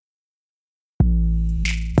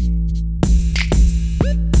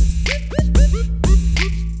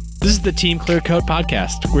This is the Team Clear Coat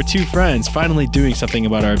podcast. We're two friends finally doing something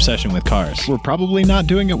about our obsession with cars. We're probably not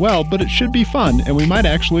doing it well, but it should be fun, and we might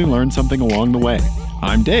actually learn something along the way.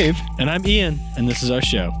 I'm Dave. And I'm Ian, and this is our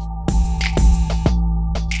show.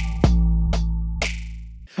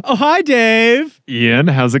 Oh, hi, Dave. Ian,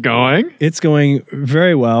 how's it going? It's going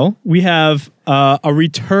very well. We have a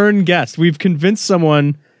return guest. We've convinced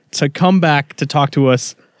someone to come back to talk to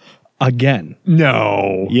us again.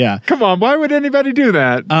 No. Yeah. Come on, why would anybody do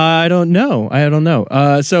that? I don't know.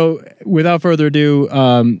 So without further ado,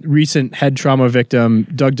 recent head trauma victim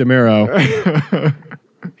Doug DeMiro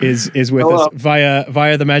is with us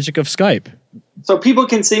via the magic of Skype. So people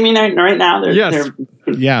can see me right now? Yes.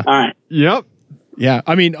 Yeah. All right. Yep. Yeah.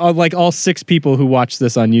 I mean, like all 6 people who watch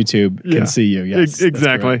this on YouTube can see you. Yes.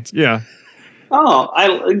 Exactly. Yeah.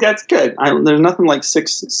 Oh, that's good. There's nothing like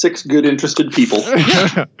six good interested people.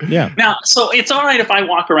 Yeah. Now, so it's all right if I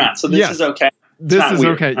walk around. So this is okay. This is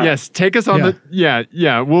weird. okay. Yes, take us on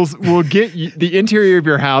We'll get the interior of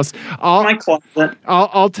your house. My closet.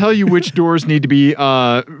 I'll tell you which doors need to be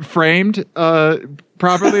framed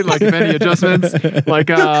properly, like many adjustments. Like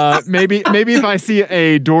maybe if I see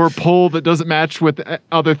a door pull that doesn't match with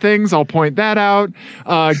other things, I'll point that out.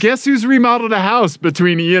 Guess who's remodeled a house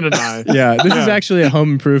between Ian and I? Yeah, this is actually a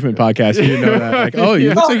home improvement podcast. You didn't know that. Like,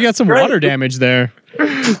 it looks like you got some water damage there.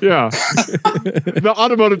 Yeah. The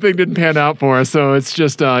automotive thing didn't pan out for us, so it's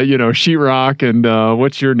just sheetrock and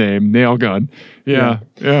what's your name? Nail gun. Yeah.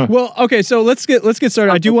 Well, okay, so let's get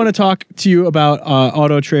started. I do want to talk to you about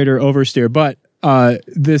Auto Trader Oversteer, but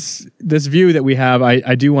this view that we have,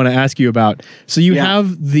 I do want to ask you about. So you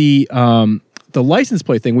have the license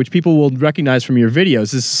plate thing, which people will recognize from your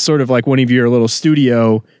videos. This is sort of like one of your little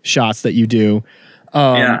studio shots that you do.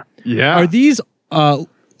 Yeah. Are these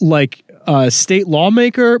state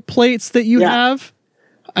lawmaker plates that you have?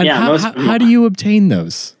 And how do you obtain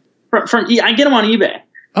those? I get them on eBay.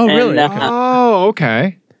 Oh, really?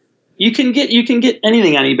 Okay. You can get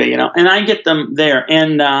anything on eBay, and I get them there,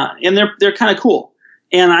 and they're kind of cool.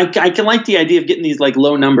 And I can like the idea of getting these like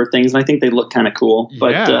low number things, and I think they look kind of cool.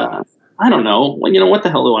 But I don't know. What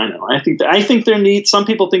the hell do I know? I think they're neat. Some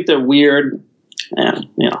people think they're weird.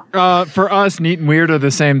 For us, neat and weird are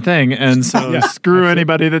the same thing, and so screw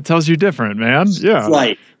anybody that tells you different, man. Yeah,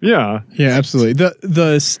 right. Yeah, absolutely.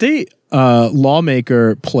 The state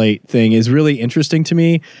lawmaker plate thing is really interesting to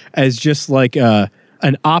me as just like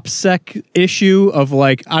an OPSEC issue of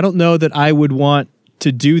like, I don't know that I would want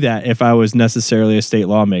to do that if I was necessarily a state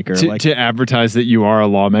lawmaker. To advertise that you are a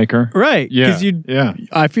lawmaker, right? Yeah,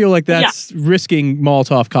 I feel like that's risking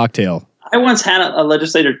Molotov cocktail. I once had a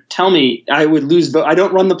legislator tell me I would lose vote. I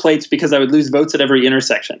don't run the plates because I would lose votes at every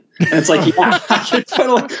intersection. And it's like,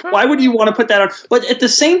 why would you want to put that on? But at the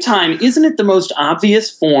same time, isn't it the most obvious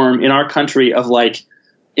form in our country of like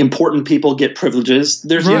important people get privileges?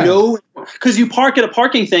 There's because you park at a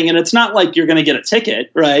parking thing and it's not like you're going to get a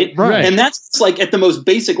ticket, right? And that's like at the most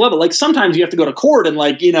basic level. Like sometimes you have to go to court and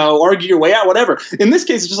argue your way out, whatever. In this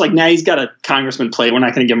case, it's just like, he's got a congressman plate. We're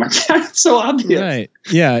not going to give him it's so obvious. Right.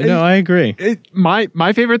 Yeah, no, I agree.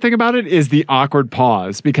 My favorite thing about it is the awkward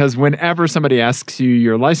pause, because whenever somebody asks you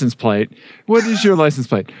your license plate, what is your license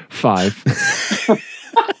plate? 5.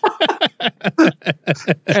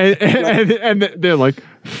 and they're like,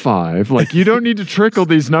 5. Like, you don't need to trickle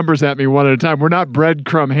these numbers at me one at a time. We're not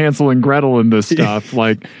breadcrumb Hansel and Gretel in this stuff.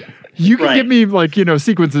 Like, you can give me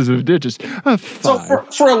sequences of digits. 5. So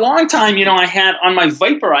for a long time, I had on my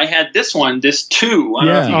Viper, I had this 2. I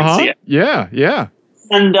don't know if you can see it. Yeah.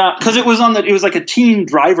 And because it was like a teen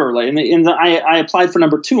driver, I applied for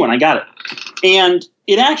number 2 and I got it. And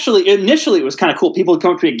initially it was kind of cool. People would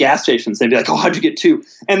come up to me at gas stations. They'd be like, "Oh, how'd you get 2?"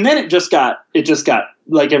 And then it just got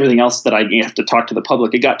like everything else that I have to talk to the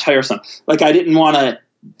public. It got tiresome. Like I didn't want to.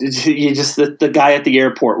 You just the guy at the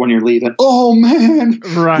airport when you're leaving. Oh man,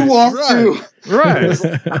 right? Who are you? Right.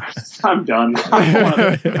 I'm done. I don't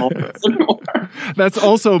want to know this anymore. That's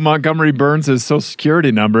also Montgomery Burns' social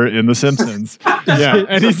security number in The Simpsons. Yeah,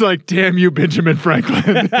 and he's like, "Damn you, Benjamin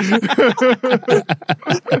Franklin."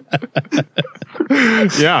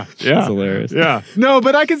 Yeah. That's hilarious. Yeah. No,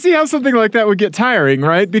 but I can see how something like that would get tiring,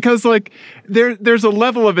 right? Because like there's a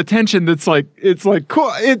level of attention that's like, it's like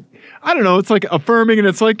cool. I don't know. It's like affirming, and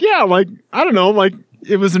it's like, I don't know. Like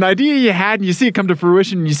it was an idea you had, and you see it come to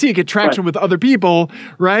fruition, and you see it get traction with other people,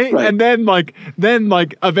 right? And then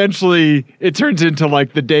eventually it turns into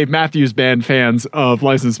like the Dave Matthews Band fans of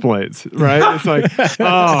license plates, right? It's like,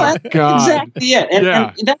 oh god, exactly it.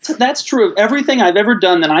 And that's true of everything I've ever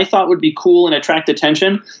done that I thought would be cool and attract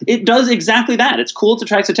attention. It does exactly that. It's cool, it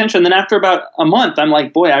attracts attention. Then after about a month, I'm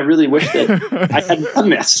like, boy, I really wish that I hadn't done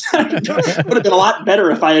this. It would have been a lot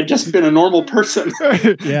better if I had just been a normal person.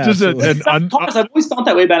 Yeah, just cars. I've always felt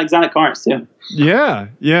that way about exotic cars too. Yeah.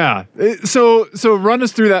 So run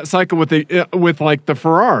us through that cycle with the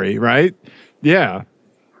Ferrari, right? Yeah.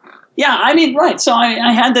 Yeah, I mean, right. So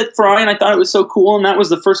I had that Ferrari, and I thought it was so cool, and that was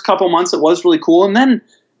the first couple months. It was really cool, and then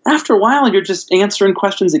after a while, you're just answering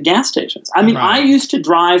questions at gas stations. I mean, I used to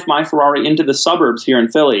drive my Ferrari into the suburbs here in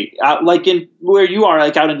Philly, like in where you are,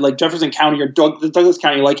 like out in like Jefferson County or Douglas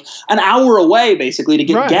County, like an hour away, basically, to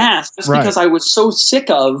get gas, just because I was so sick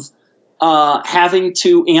of having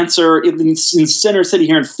to answer in Center City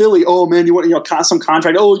here in Philly. Oh man, you want some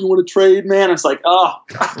contract? Oh, you want to trade, man? It's like, oh,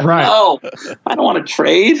 no, I don't want to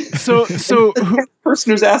trade. So the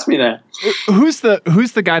person who's asked me that. Who's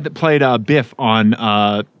the guy that played Biff on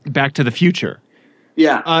Back to the Future?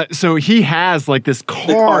 Yeah. So he has like this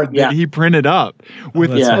card that he printed up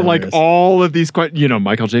with like all of these.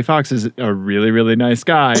 Michael J. Fox is a really, really nice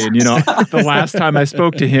guy, and the last time I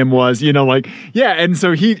spoke to him was and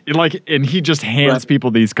so he he just hands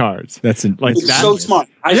people these cards. That's so smart.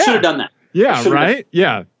 I should have done that. Yeah. Right.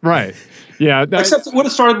 Yeah. Right. Yeah. Except it would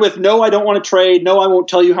have started with, no, I don't want to trade. No, I won't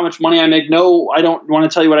tell you how much money I make. No, I don't want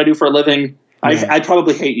to tell you what I do for a living. I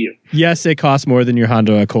probably hate you. Yes, it costs more than your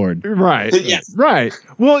Honda Accord. Right. Yes. Right.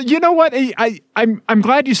 Well, you know what? I'm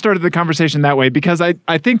glad you started the conversation that way, because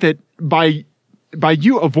I think that by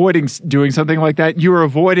you avoiding doing something like that, you are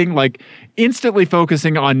avoiding like instantly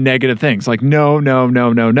focusing on negative things like no.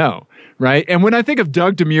 Right. And when I think of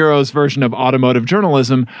Doug DeMuro's version of automotive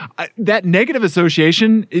journalism, that negative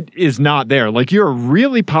association is not there. Like, you're a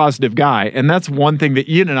really positive guy. And that's one thing that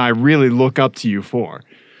Ian and I really look up to you for.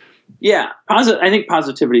 Yeah, I think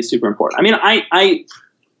positivity is super important. I mean, I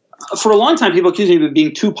for a long time, people accused me of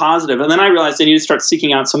being too positive, and then I realized I need to start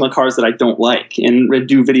seeking out some of the cars that I don't like and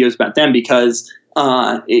do videos about them because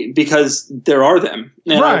there are them.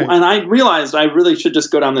 And, I realized I really should just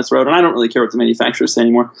go down this road, and I don't really care what the manufacturers say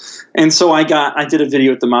anymore. And so I did a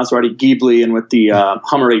video with the Maserati Ghibli and with the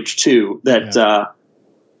Hummer H2 that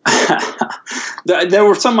there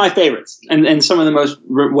were some of my favorites and some of the most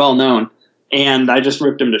well known. And I just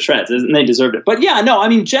ripped them to shreds, and they deserved it. But I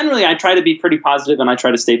mean, generally, I try to be pretty positive, and I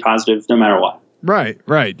try to stay positive no matter what.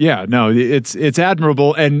 Right. Yeah, no, it's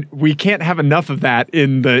admirable, and we can't have enough of that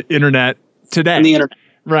in the internet today. In the internet,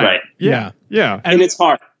 right? Yeah. And it's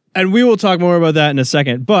hard. And we will talk more about that in a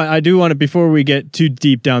second. But I do want to, before we get too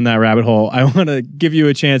deep down that rabbit hole, I want to give you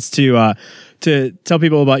a chance to tell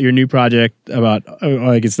people about your new project.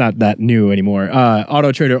 It's not that new anymore.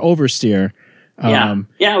 Auto Trader Oversteer.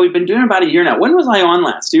 Yeah, we've been doing it about a year now. When was I on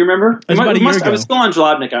last? Do you remember? It was about a year ago. I was still on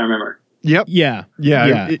Jalopnik, I remember. Yep. Yeah.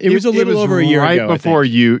 It was a little over a year ago. Right before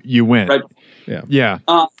you went. Right. Yeah.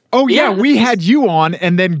 We had you on,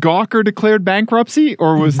 and then Gawker declared bankruptcy,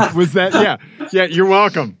 or was that? Yeah. You're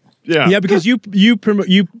welcome. Yeah, because you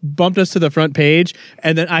bumped us to the front page,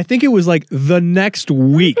 and then I think it was like the next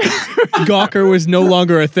week, Gawker was no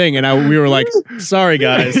longer a thing, and we were like, "Sorry,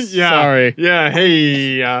 guys, sorry." Yeah,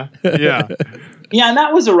 hey, yeah. Yeah, and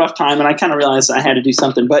that was a rough time, and I kind of realized I had to do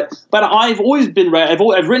something. But I've always been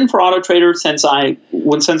I've written for Auto Trader since I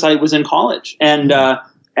was in college, and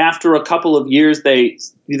after a couple of years, they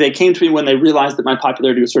came to me when they realized that my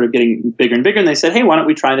popularity was sort of getting bigger and bigger, and they said, "Hey, why don't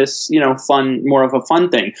we try this? More of a fun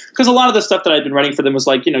thing?" Because a lot of the stuff that I'd been writing for them was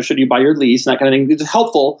like, should you buy your lease and that kind of thing. It's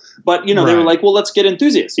helpful, but they were like, "Well, let's get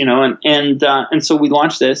enthusiasts," and so we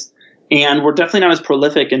launched this. And we're definitely not as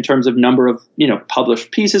prolific in terms of number of,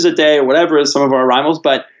 published pieces a day or whatever as some of our rivals,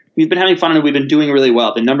 but we've been having fun and we've been doing really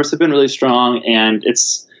well. The numbers have been really strong, and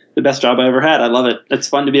it's the best job I ever had. I love it. It's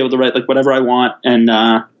fun to be able to write like whatever I want, and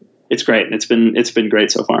it's great. It's been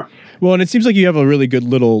great so far. Well, and it seems like you have a really good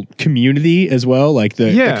little community as well. Like the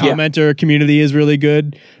commenter community is really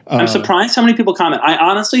good. I'm surprised how many people comment. I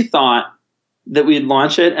honestly thought that we'd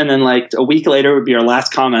launch it, and then like a week later would be our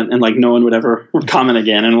last comment, and like no one would ever comment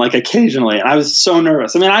again, and like occasionally. And I was so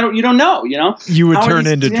nervous. I mean, you don't know, You would turn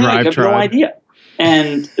into Drive Tribe. No idea.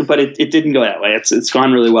 But it didn't go that way. It's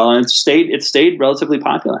gone really well, and it stayed relatively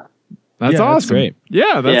popular. That's awesome. That's great.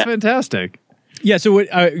 Yeah, that's fantastic. Yeah. So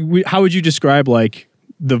how would you describe like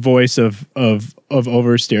the voice of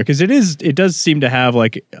Oversteer? Because it does seem to have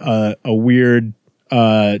like a weird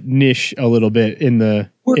niche a little bit in the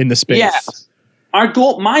space. Yeah.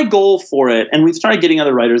 my goal for it, and we've started getting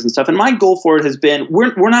other writers and stuff, and my goal for it has been,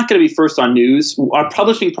 we're not going to be first on news. Our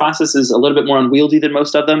publishing process is a little bit more unwieldy than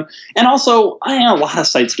most of them. And also, a lot of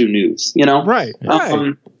sites do news, Right.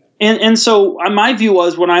 And so my view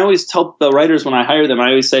was, when I always tell the writers when I hire them, I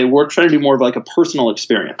always say, we're trying to do more of like a personal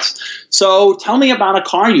experience. So tell me about a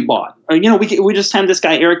car you bought. We just had this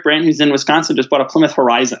guy, Eric Brandt, who's in Wisconsin, just bought a Plymouth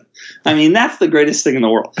Horizon. I mean, that's the greatest thing in the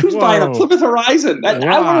world. Who's buying a Plymouth Horizon? I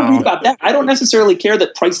want to read about that. I don't necessarily care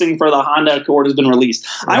that pricing for the Honda Accord has been released.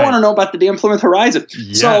 Right. I want to know about the damn Plymouth Horizon.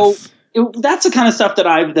 Yes. So that's the kind of stuff that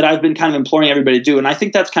I've been kind of imploring everybody to do. And I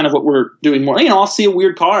think that's kind of what we're doing more. I'll see a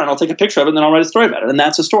weird car and I'll take a picture of it and then I'll write a story about it. And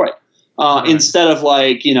that's a story. Instead of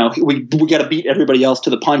like, we got to beat everybody else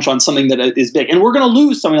to the punch on something that is big. And we're going to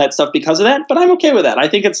lose some of that stuff because of that. But I'm okay with that. I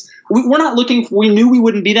think we're not looking, we knew we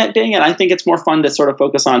wouldn't be that big. And I think it's more fun to sort of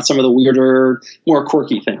focus on some of the weirder, more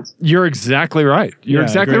quirky things. You're exactly right. You're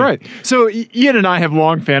exactly right. So Ian and I have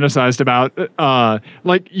long fantasized about,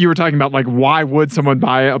 like you were talking about, like, why would someone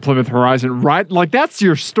buy a Plymouth Horizon, right? Like, that's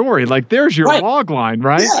your story. Like, there's your log line,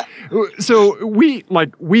 right? Yeah. So we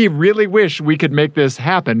really wish we could make this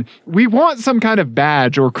happen. We want some kind of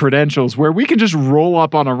badge or credentials where we can just roll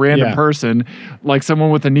up on a random person, like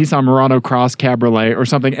someone with a Nissan Murano Cross Cabriolet or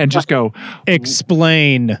something, and just go,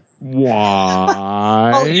 explain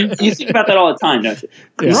why. You think about that all the time, don't you?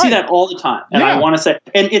 You see that all the time. And I want to say,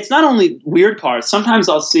 and it's not only weird cars. Sometimes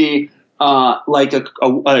I'll see like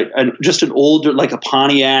just an older, like a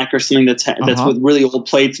Pontiac or something that's with really old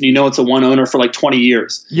plates, and it's a one owner for like 20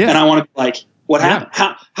 years. Yeah. And I want to be like, what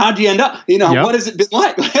happened? How'd you end up? What has it been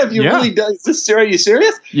like? Have you really done? Is this serious? Are you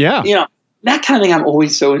serious? Yeah. That kind of thing I'm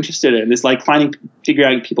always so interested in, is like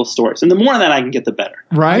figuring out people's stories. And the more of that I can get, the better.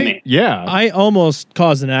 Right? Yeah. I almost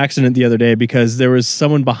caused an accident the other day because there was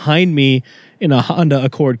someone behind me in a Honda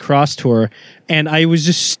Accord Cross Tour, and I was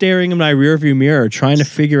just staring in my rearview mirror trying to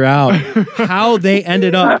figure out how they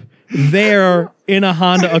ended up there in a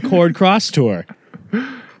Honda Accord Cross Tour.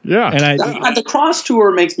 Yeah. And the Cross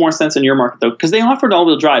Tour makes more sense in your market, though, because they offered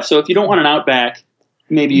all-wheel drive. So if you don't want an Outback,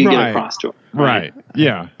 maybe you get a Cross Tour. Right.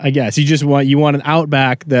 Yeah. I guess you want an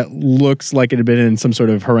Outback that looks like it had been in some sort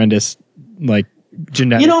of horrendous, like,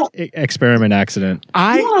 genetic experiment accident.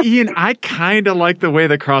 Ian, I kind of like the way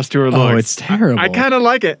the Cross Tour looks. Oh, it's terrible. I kind of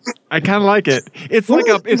like it. It's like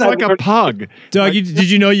a pug. Doug, did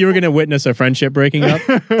you know you were going to witness a friendship breaking up?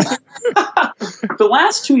 The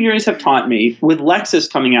last 2 years have taught me, with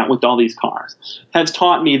Lexus coming out with all these cars, has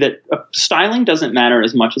taught me that styling doesn't matter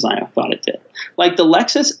as much as I thought it did. Like the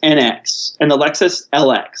Lexus NX and the Lexus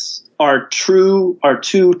LX are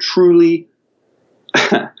two truly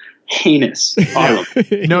heinous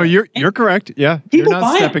automobile. No, you're correct. Yeah, people you're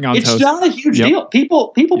not stepping on toes. It's not a huge deal.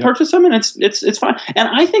 People purchase them, and it's fine. And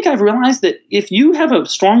I think I've realized that if you have a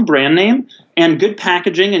strong brand name and good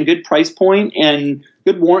packaging and good price point and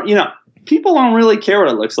good warranty, people don't really care what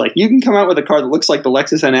it looks like. You can come out with a car that looks like the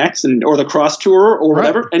Lexus NX or the Cross Tourer or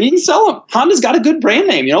whatever, and you can sell them. Honda's got a good brand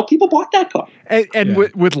name. People bought that car. And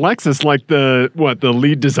with Lexus, like the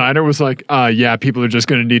lead designer was like, people are just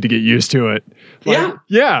going to need to get used to it. Like,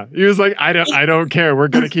 yeah. He was like, I don't care. We're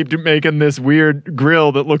going to keep making this weird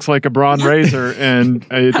grill that looks like a Braun Razor, and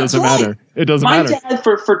it doesn't matter. It doesn't matter. My dad,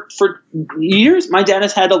 for years, my dad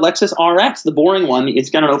has had a Lexus RX, the boring one. It's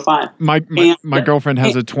got an 05. My girlfriend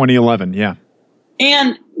has a 2011, yeah.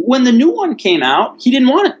 And when the new one came out, he didn't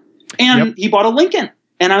want it. And he bought a Lincoln.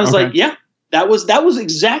 And I was like, that was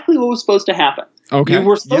exactly what was supposed to happen. Okay. You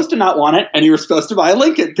were supposed to not want it, and you were supposed to buy a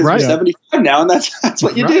Lincoln because you're 75 now, and that's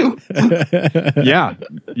what you do. Yeah.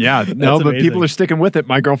 No, but people are sticking with it.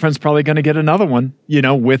 My girlfriend's probably going to get another one,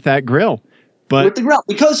 with that grill. But with the grill,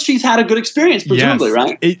 because she's had a good experience, presumably,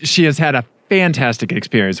 right? She has had a fantastic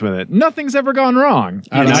experience with it. Nothing's ever gone wrong.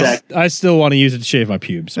 I still want to use it to shave my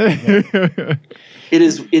pubes. It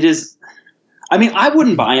is. I mean, I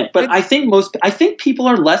wouldn't buy it, but I think people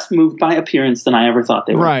are less moved by appearance than I ever thought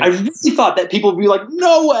they were. Right. I really thought that people would be like,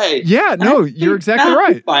 "No way!" Yeah, no, you're exactly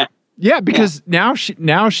right. Yeah, because now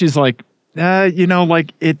she's like,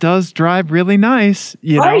 like it does drive really nice.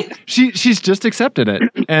 Right. She's just accepted it,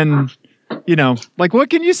 and like what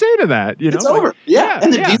can you say to that? It's over. Yeah.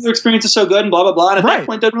 And the dealer experience is so good, and blah blah blah. And at that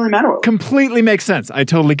point, it doesn't really matter. Completely makes sense. I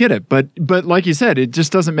totally get it. But like you said, it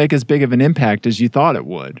just doesn't make as big of an impact as you thought it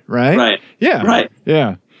would. Right. Right. Yeah. Right.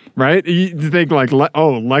 Yeah. Right. You think like,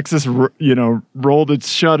 Lexus, rolled its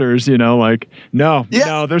shutters. No,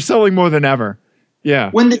 they're selling more than ever.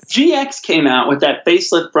 Yeah. When the GX came out with that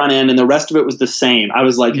facelift front end and the rest of it was the same, I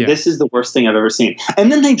was like, this is the worst thing I've ever seen.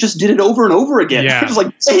 And then they just did it over and over again. Yeah. I was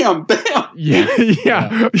like, bam, bam.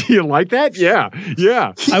 Yeah. You like that? Yeah.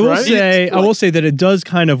 I will say that it does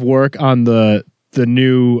kind of work on the the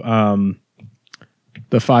new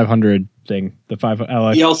the 500 thing, the 5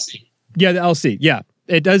 LX. The LC. Yeah, the LC. Yeah.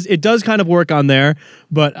 It does kind of work on there,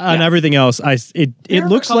 but on everything else, it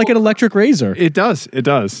looks like an electric razor. It does.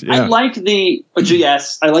 Yeah. I like the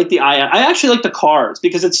GS. I like the IS. I actually like the cars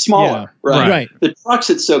because it's smaller. Yeah, right. The trucks,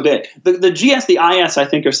 it's so big. The GS, the IS, I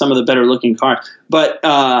think are some of the better looking cars, but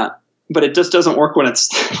it just doesn't work when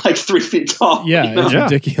it's like 3 feet tall. Yeah, it's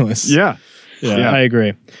ridiculous. Yeah. Yeah, I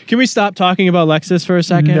agree. Can we stop talking about Lexus for a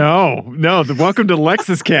second? No. Welcome to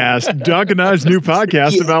Lexus Cast, Doug and I's new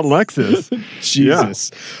podcast about Lexus.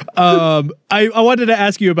 Jesus. Yeah. I wanted to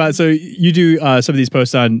ask you about, so you do some of these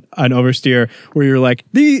posts on Oversteer where you're like,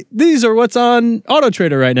 these are what's on Auto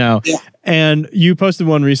Trader right now. Yeah. And you posted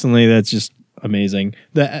one recently that's just amazing.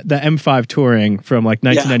 The M5 Touring from like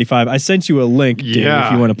 1995. I sent you a link, Dave,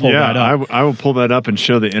 if you want to pull that up. I will pull that up and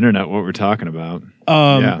show the internet what we're talking about.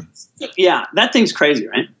 Yeah, that thing's crazy,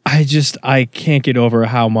 right? I can't get over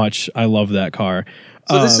how much I love that car.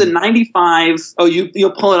 So this is a 95. Oh,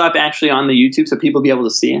 you'll pull it up actually on the YouTube so people will be able to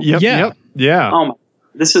see it. Yep. Oh my,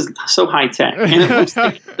 this is so high tech. And it looks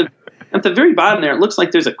like at the very bottom there, it looks like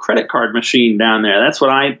there's a credit card machine down there. That's what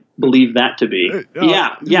I believe that to be.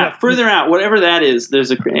 Yeah. Further out, whatever that is, there's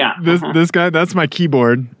a This guy, that's my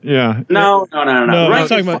keyboard. Yeah. No. Right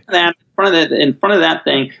in front of that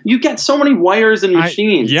thing, you get so many wires and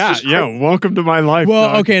machines. Welcome to my life. Well,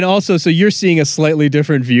 Doug. okay, and also, so you're seeing a slightly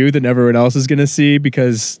different view than everyone else is going to see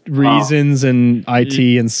because reasons and IT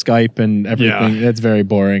and Skype and everything. That's very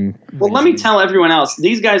boring. Well, let me tell everyone else,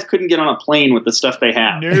 these guys couldn't get on a plane with the stuff they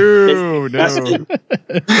have. No.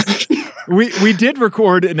 We did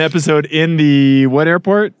record an episode in the what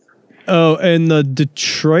airport? Oh, in the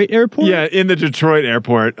Detroit airport? Yeah, in the Detroit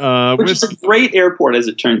airport. Which is a great airport, as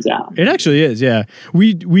it turns out. It actually is, yeah.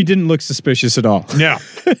 We didn't look suspicious at all. No.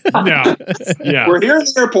 Yeah. We're here in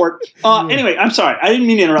the airport. Anyway, I'm sorry. I didn't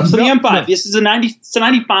mean to interrupt. So the M5, this is a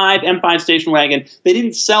 95 M5 station wagon. They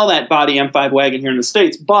didn't sell that body M5 wagon here in the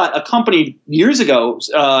States, but a company years ago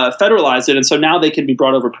federalized it, and so now they can be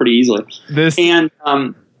brought over pretty easily.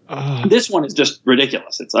 This one is just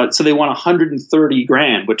ridiculous. It's so they want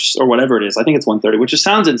 $130,000, or whatever it is. I think it's 130, which just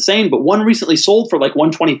sounds insane. But one recently sold for like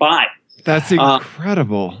 125. That's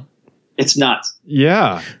incredible. It's nuts.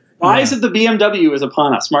 Yeah. Rise of the BMW is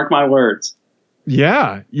upon us. Mark my words.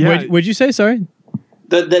 Yeah. What'd you say? Sorry.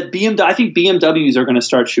 That BMW. I think BMWs are going to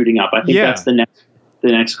start shooting up. I think that's the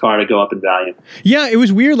next car to go up in value. Yeah, it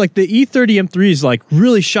was weird. Like the E30 M3s like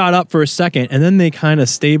really shot up for a second and then they kind of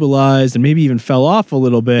stabilized and maybe even fell off a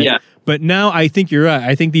little bit. Yeah. But now I think you're right.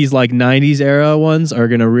 I think these like 90s era ones are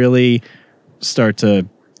going to really start to.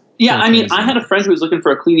 Yeah, I mean, I had a friend who was looking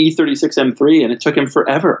for a clean E36 M3 and it took him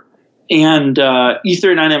forever. And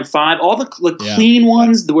E39 M5, all the clean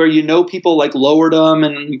ones where people like lowered them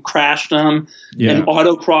and crashed them and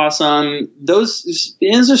autocross them, those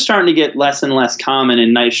are starting to get less and less common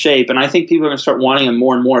in nice shape. And I think people are going to start wanting them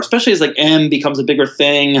more and more, especially as like M becomes a bigger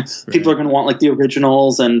thing. Right. People are going to want like the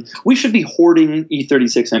originals, and we should be hoarding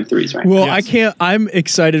E36 M3s right now. Well, I'm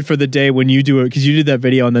excited for the day when you do it because you did that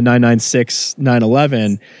video on the 996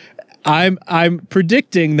 911. I'm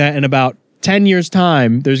predicting that in about 10 years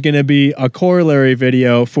time, there's going to be a corollary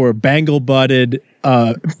video for bangle-butted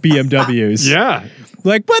BMWs. Yeah.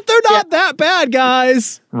 Like, but they're not that bad,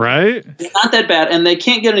 guys. Right? They're not that bad, and they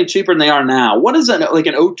can't get any cheaper than they are now. What is an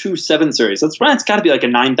 027 series? That's got to be like a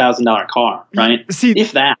 $9,000 car, right? See,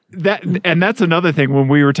 if that. And that's another thing when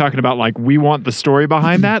we were talking about, like, we want the story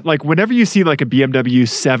behind that. Like, whenever you see, like, a BMW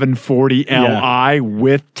 740 Li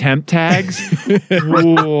with temp tags,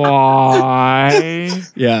 why?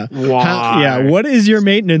 Yeah. Why? What is your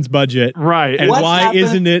maintenance budget? Right. And why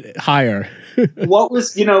isn't it higher? What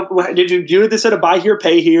was, did you do this at a buy here,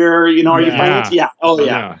 pay here? Are you financing? Yeah. Oh,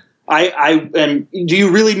 yeah. And do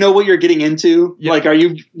you really know what you're getting into? Yeah. Like, are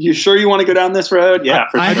you sure you want to go down this road? Yeah.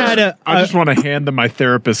 I just want to hand them my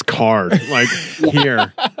therapist card. Like,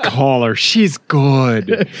 here, call her. She's good.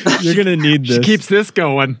 You're going to need this. She keeps this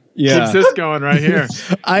going. Yeah. Keeps this going right here.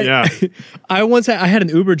 I had an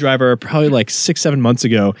Uber driver probably like 6-7 months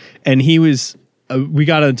ago, and he was. We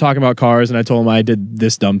got to talking about cars, and I told him I did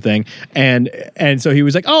this dumb thing, and so he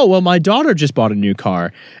was like, "Oh, well, my daughter just bought a new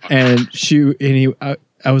car," I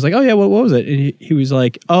was like, "Oh yeah, what was it?" And he was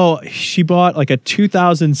like, "Oh, she bought like a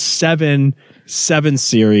 2007 7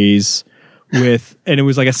 Series and it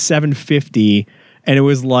was like a 750, and it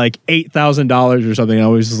was like $8,000 or something." And I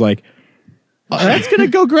was just like, "Oh, that's gonna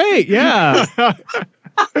go great, yeah."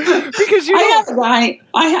 Because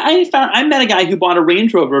I met a guy who bought a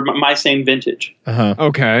Range Rover, my same vintage.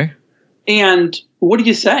 Okay. And what do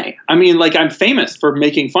you say? I mean, like, I'm famous for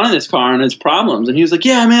making fun of this car and its problems. And he was like,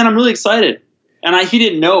 "Yeah, man, I'm really excited." And he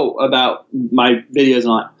didn't know about my videos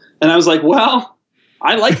on it. And I was like, well,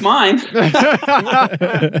 I like mine.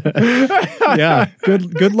 Yeah.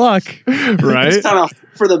 Good luck. Right. It's kind of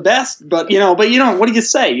for the best, but what do you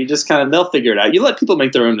say? You just kind of, they'll figure it out. You let people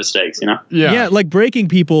make their own mistakes, Yeah. Like breaking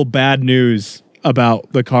people bad news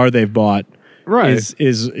about the car they've bought. Right.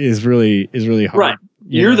 Is really hard. Right.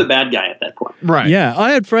 You're the bad guy at that point. Right. Yeah.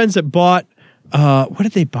 I had friends that bought, what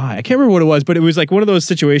did they buy? I can't remember what it was, but it was like one of those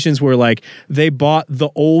situations where like they bought the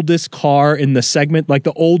oldest car in the segment, like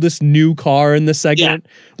the oldest new car in the segment.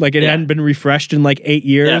 Yeah. Like it hadn't been refreshed in like 8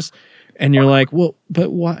 years. Yeah. And you're like, well,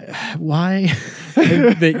 but why?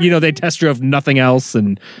 They test drove nothing else.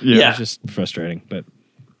 And it's just frustrating, but.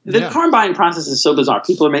 The car buying process is so bizarre.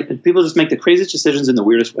 People just make the craziest decisions in the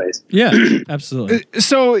weirdest ways. Yeah, absolutely.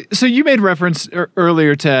 So you made reference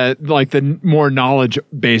earlier to like the more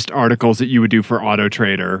knowledge-based articles that you would do for Auto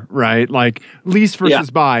Trader, right? Like lease versus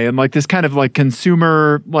buy, and like this kind of like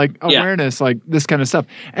consumer like awareness, like this kind of stuff.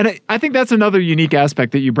 And I think that's another unique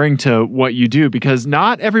aspect that you bring to what you do, because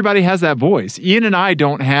not everybody has that voice. Ian and I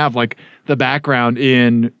don't have like the background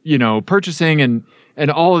in purchasing and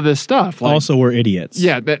all of this stuff. Like, also, we're idiots.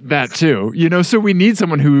 Yeah, that too. So we need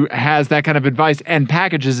someone who has that kind of advice and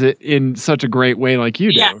packages it in such a great way like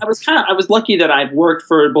you do. Yeah, I was lucky that I've worked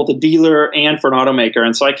for both a dealer and for an automaker,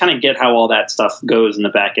 and so I kind of get how all that stuff goes in the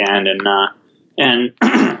back end. And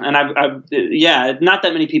I've not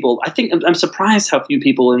that many people. I think I'm surprised how few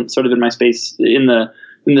people in my space in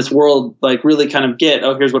this world like really kind of get,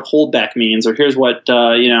 here's what holdback means, or here's what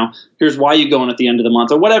here's why you go in at the end of the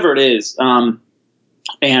month, or whatever it is.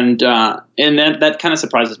 And that kind of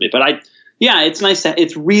surprises me, but it's nice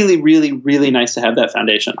it's really, really, really nice to have that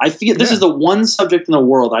foundation. I feel this is the one subject in the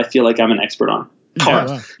world I feel like I'm an expert on.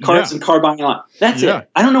 Cars and car buying a lot. That's it.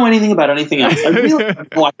 I don't know anything about anything else. I really have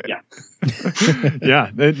no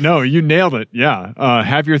idea. No, you nailed it. Yeah.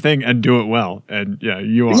 Have your thing and do it well. And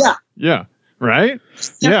you are. Yeah. Right? I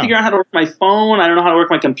can't figure out how to work my phone. I don't know how to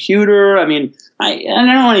work my computer. I mean, I don't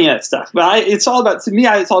know any of that stuff. But it's all about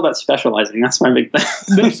specializing. That's my big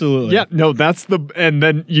thing. Absolutely. Yeah. No, and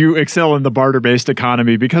then you excel in the barter-based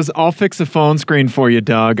economy, because I'll fix a phone screen for you,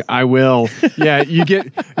 Doug. I will. Yeah. You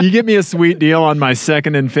get me a sweet deal on my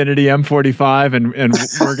second Infiniti M45, and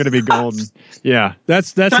we're gonna be golden. Yeah.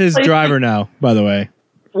 That's his driver now, by the way.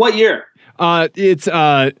 What year? It's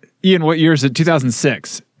Ian. What year is it?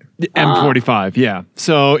 2006. M45, yeah.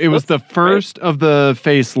 So it was the first of the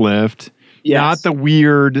facelift, not the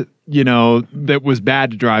weird, that was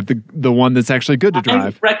bad to drive, the one that's actually good to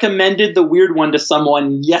drive. I recommended the weird one to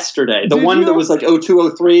someone yesterday. The one that was like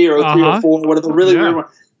 0203 or 0304, whatever, really weird one.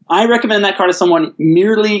 I recommend that car to someone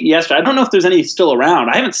merely yesterday. I don't know if there's any still around.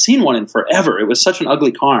 I haven't seen one in forever. It was such an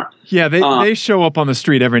ugly car. Yeah, they show up on the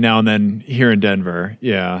street every now and then here in Denver.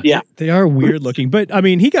 Yeah. Yeah. They are weird looking. But, I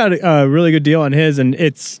mean, he got a really good deal on his, and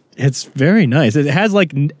it's very nice. It has like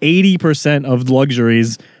 80% of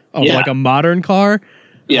luxuries of like a modern car.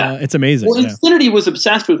 Yeah. It's amazing. Well, Infiniti was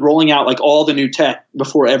obsessed with rolling out like all the new tech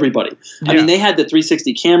before everybody. I mean, they had the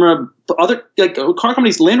 360 camera. Other like car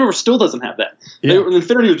companies, Land Rover still doesn't have that.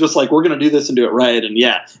 Infiniti was just like, we're going to do this and do it right. And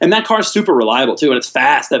and that car's super reliable too, and it's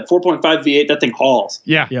fast. That 4.5 V8, that thing hauls.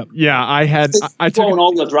 Yeah, yeah. I took an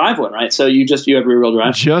all-wheel drive one, right? So you have rear-wheel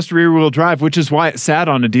drive. Just rear-wheel drive, which is why it sat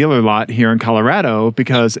on a dealer lot here in Colorado,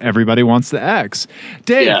 because everybody wants the X.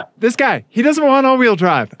 Dave, this guy, he doesn't want all-wheel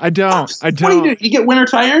drive. I don't. What do you do? You get winter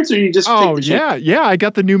tires, or you just? Oh yeah. I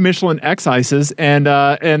got the new Michelin X Ices, and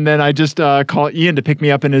then I just call Ian to pick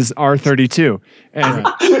me up in his R32,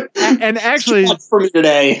 and actually for me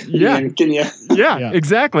today. Ian, can you? Yeah,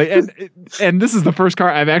 exactly. And this is the first car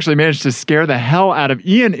I've actually managed to scare the hell out of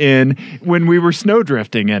Ian in when we were snow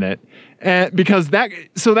drifting in it. Because that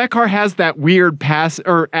car has that weird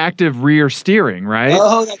active rear steering, right?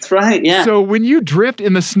 Oh, that's right. Yeah. So when you drift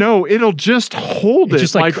in the snow, it'll just hold it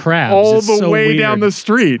just like crabs. all the way down the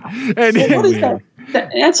street. And what is that?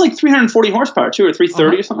 That's like 340 horsepower too, or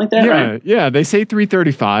 330 or something like that, right? Yeah. They say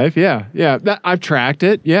 335. Yeah. I've tracked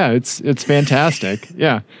it. Yeah, it's fantastic.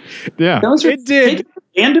 Yeah. It did.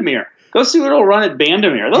 Bandimere. Go see what it'll run at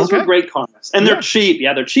Bandimere. Those are great cars. And they're cheap.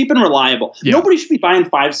 Yeah, they're cheap and reliable. Yeah. Nobody should be buying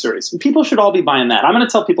 5 Series. People should all be buying that. I'm going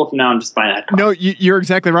to tell people from now on, just buy that car. No, you're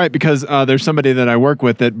exactly right, because there's somebody that I work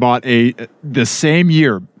with that bought the same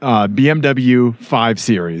year, BMW 5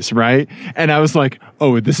 Series, right? And I was like,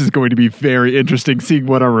 oh, this is going to be very interesting seeing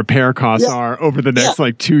what our repair costs are over the next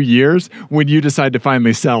like 2 years when you decide to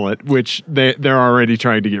finally sell it, which they're already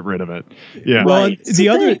trying to get rid of it. Yeah. Well, Right.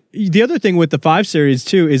 the other thing with the 5 Series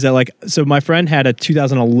too is that like, so my friend had a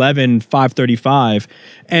 2011 535,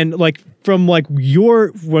 and like from like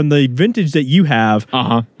from the vintage that you have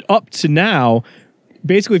up to now,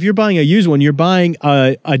 basically, if you're buying a used one, you're buying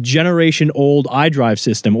a generation old iDrive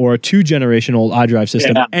system or a 2-generation old iDrive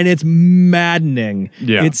system, and it's maddening.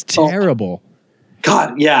 Yeah. It's terrible.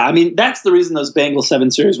 God, yeah. I mean, that's the reason those Bangle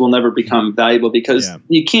 7 Series will never become valuable, because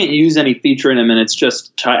you can't use any feature in them, and it's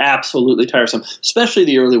just absolutely tiresome, especially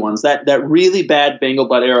the early ones. That really bad Bangle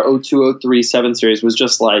Butt era 02, 03 7 Series was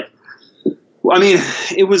just like, I mean,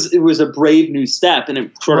 it was a brave new step, and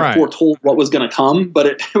it sort of foretold what was going to come, but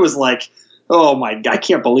it was like, oh my God, I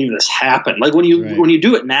can't believe this happened. Like when you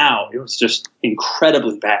do it now, it was just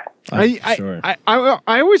incredibly bad. I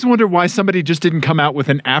always wonder why somebody just didn't come out with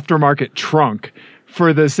an aftermarket trunk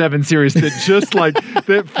for the 7 Series that just like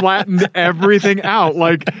that flattened everything out.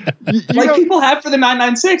 Like people have for the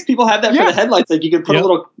 996. People have that for the headlights. Like you can put a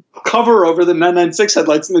little cover over the 996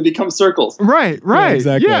 headlights and they become circles. Right. Yeah,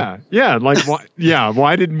 exactly. Yeah. Like,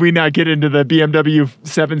 why didn't we not get into the BMW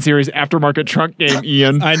 7 Series aftermarket trunk game,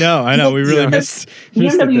 Ian? I know. We really missed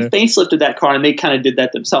BMW facelifted that car, and they kind of did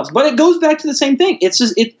that themselves. But it goes back to the same thing. It's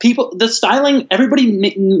just the styling. Everybody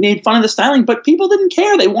made fun of the styling, but people didn't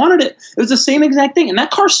care. They wanted it. It was the same exact thing, and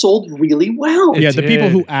that car sold really well. Yeah, the people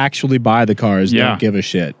who actually buy the cars don't give a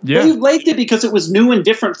shit. Yeah, they liked it because it was new and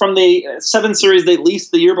different from the 7 Series they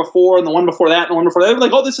leased the year before, and the one before that, and the one before that. They were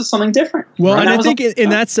like, oh, this is something different. Well, and I think in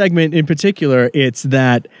that segment in particular, it's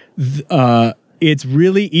that it's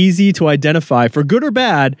really easy to identify, for good or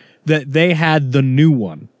bad, that they had the new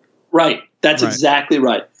one. Right. That's exactly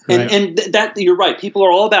right. And that you're right. People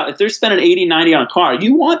are all about, if they're spending 80, 90 on a car,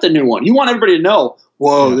 you want the new one. You want everybody to know,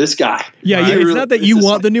 whoa, this guy. Yeah, it's not that you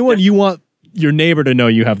want the new one. You want your neighbor to know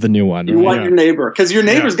you have the new one. You want your neighbor, because your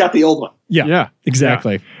neighbor's got the old one. Yeah,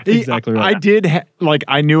 exactly. Yeah. Exactly right. I did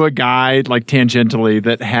I knew a guy like tangentially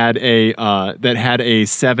that had a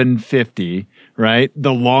 750, right?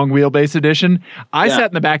 The long wheelbase edition. I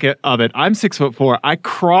sat in the back of it. I'm 6'4". I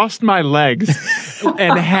crossed my legs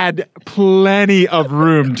and had plenty of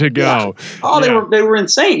room to go. Yeah. Oh, they were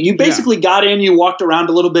insane. You basically got in, you walked around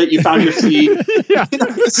a little bit, you found your seat,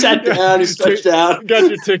 you sat down, you stretched out. Got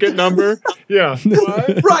your ticket number. Yeah.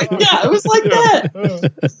 Right. Yeah, it was like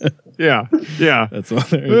that. Yeah. That's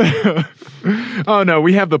hilarious. Oh no,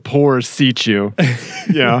 we have the poor seat you.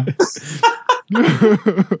 Yeah.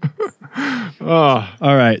 All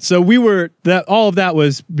right. So all of that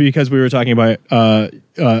was because we were talking about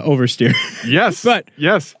oversteer. Yes. But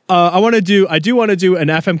yes. I do want to do an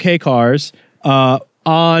FMK cars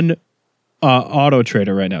on Auto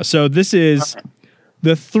Trader right now. So this is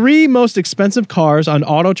the 3 most expensive cars on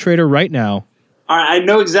Auto Trader right now. All right, I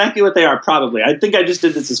know exactly what they are, probably. I think I just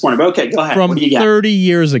did this morning, but okay, go ahead. From 30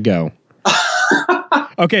 years ago.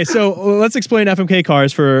 Okay, so let's explain FMK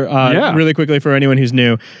Cars for really quickly for anyone who's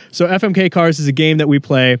new. So FMK Cars is a game that we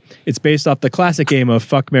play. It's based off the classic game of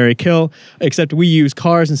Fuck, Marry, Kill, except we use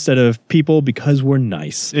cars instead of people because we're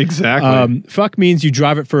nice. Exactly. Fuck means you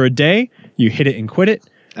drive it for a day, you hit it and quit it.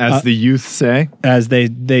 As the youth say. As they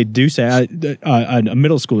do say. A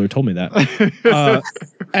middle schooler told me that.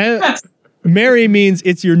 And Marry means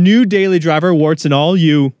it's your new daily driver, warts and all.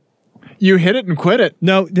 You hit it and quit it.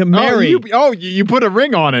 No, the Marry. You put a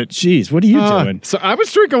ring on it. Jeez, what are you doing? So I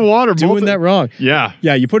was drinking water. Doing that wrong. Yeah.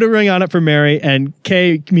 Yeah, you put a ring on it for Marry, and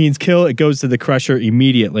K means kill. It goes to the crusher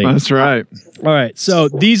immediately. That's right. All right, so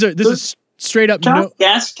this is straight up. Can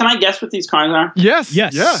I guess what these cars are? Yes. Yeah.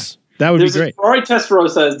 That would be great. Ferrari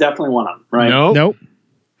Testarossa is definitely one of them, right? Nope.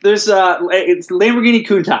 There's it's Lamborghini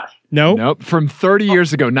Countach. Nope. From 30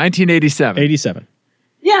 years ago, 1987. 87.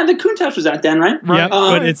 Yeah, the Countach was out then, right? Yeah,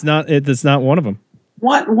 but it's not. It's not one of them.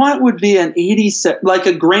 What would be an 87, like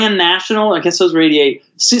a Grand National? I guess those were 88.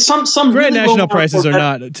 See, some Grand really National prices Corvette,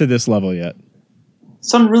 are not to this level yet.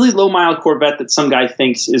 Some really low mile Corvette that some guy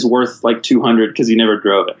thinks is worth like 200 because he never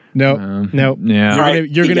drove it. No. Yeah.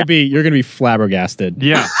 You're gonna be flabbergasted.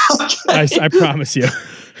 Yeah. I promise you.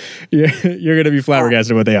 You're gonna be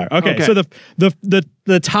flabbergasted what they are. Okay. So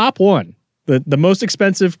the top one, the most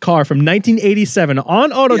expensive car from 1987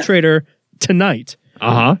 on Auto Trader tonight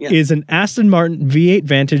is an Aston Martin V8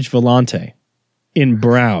 Vantage Volante in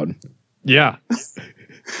brown. Yeah.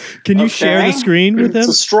 Can you share the screen with him? It's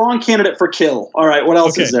a strong candidate for kill. All right, what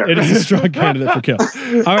else is there? It is a strong candidate for kill.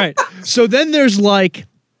 All right. So then there's like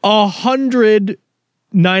 100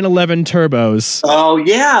 911 turbos. Oh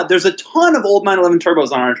yeah, there's a ton of old 911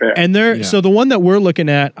 turbos on our trailer. And so the one that we're looking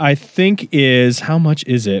at, I think is, how much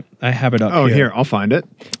is it? I have it up here. Oh, here, I'll find it.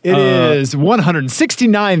 It is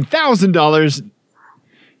 $169,000.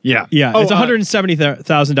 Yeah. Yeah, it's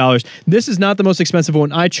 $170,000. This is not the most expensive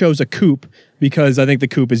one. I chose a coupe because I think the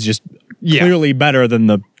coupe is just clearly better than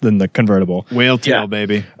the convertible. Whale tail,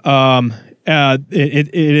 baby.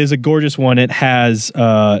 It is a gorgeous one. It has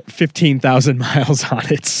 15,000 miles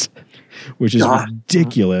on it, which is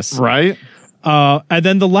ridiculous. Right? And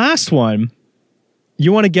then the last one,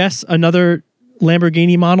 you want to guess another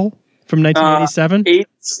Lamborghini model from 1987?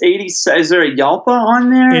 87. Is there a Yalpa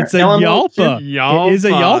on there? It's a Yalpa. It is a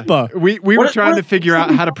Yalpa. We were trying to figure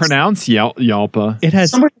out how to pronounce Yalpa. It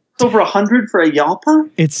has over 100 for a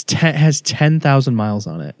Yalpa? Has 10,000 miles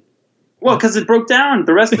on it. Well, because it broke down.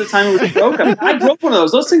 The rest of the time it was broken. I drove one of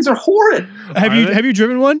those. Those things are horrid. Have you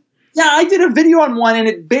driven one? Yeah, I did a video on one, and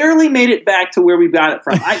it barely made it back to where we got it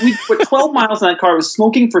from. We put 12 miles in that car. I was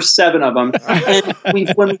smoking for 7 of them, and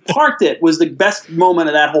when we parked it, was the best moment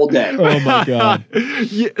of that whole day. Oh my god!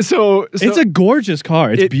 So it's a gorgeous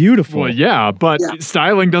car. It's beautiful. Well, yeah, but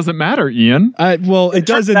styling doesn't matter, Ian. It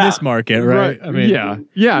does in this market, right? I mean,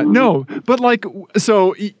 no, but like,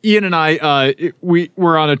 so Ian and I, we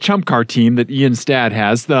were on a chump car team that Ian's dad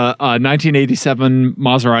has, the 1987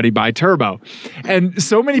 Maserati Biturbo, and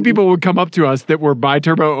so many people would come up to us that were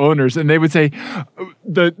Biturbo owners, and they would say,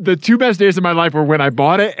 the 2 best days of my life were when I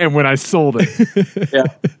bought it and when I sold it.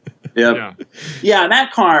 Yeah,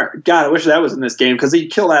 that car, God, I wish that was in this game because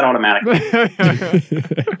he'd kill that automatically.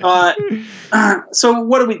 So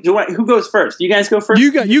what do we do? Who goes first? You guys go first?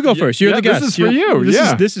 You go first. You're the guest. This is for you.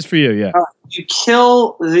 This is for you, yeah. You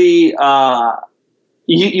kill the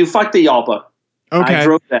you fuck the Yalpa. Okay. I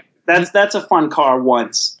drove that. That's a fun car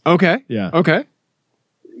once. Okay. Yeah. Okay.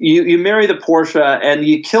 You marry the Porsche and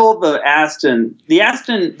you kill the Aston. The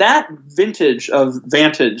Aston, that vintage of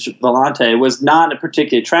Vantage Volante was not a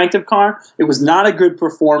particularly attractive car. It was not a good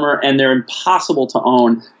performer, and they're impossible to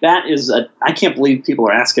own. That is I can't believe people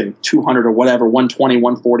are asking 200 or whatever, 120,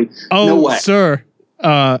 140. Oh, no way. Sir,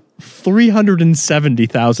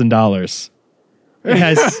 $370,000. It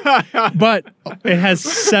has, but it has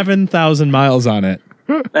 7,000 miles on it.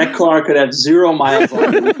 That car could have 0 miles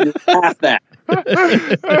on it. Half that.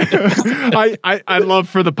 I love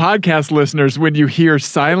for the podcast listeners, when you hear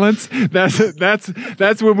silence,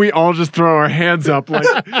 that's when we all just throw our hands up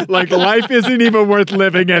like life isn't even worth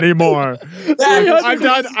living anymore. I'm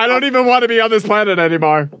done. I don't even want to be on this planet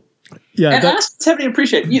anymore. Yeah, and Astons have to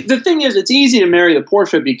appreciate. The thing is, it's easy to marry the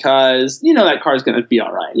Porsche because that car is going to be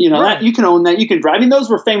all right. That you can own that, you can drive. I mean, those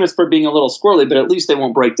were famous for being a little squirrely, but at least they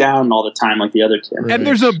won't break down all the time like the other two. Right. And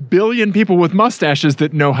there's a billion people with mustaches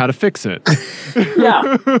that know how to fix it.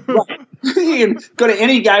 Yeah, right. You can go to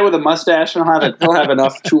any guy with a mustache and he'll have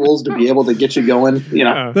enough tools to be able to get you going.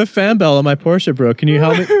 The fan bell on my Porsche broke. Can you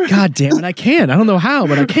help me? God damn it, I can. I don't know how,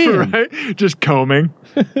 but I can. Right? Just combing.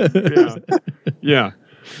 Yeah.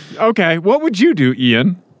 Okay, what would you do,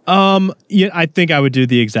 Ian? I think I would do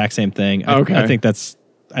the exact same thing. Okay. I think that's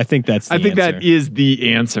the answer. That is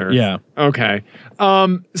the answer. Yeah. Okay.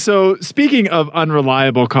 So speaking of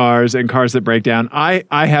unreliable cars and cars that break down, I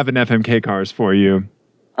have an FMK cars for you.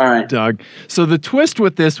 All right, Doug. So the twist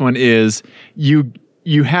with this one is you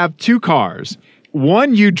have 2 cars.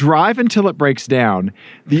 One you drive until it breaks down.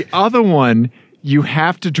 The other one you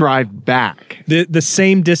have to drive back. The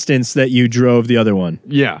same distance that you drove the other one.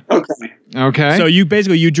 Yeah. Okay. So you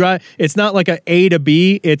drive, it's not like A to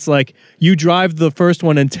B, it's like you drive the first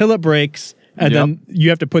one until it breaks, and then you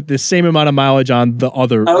have to put the same amount of mileage on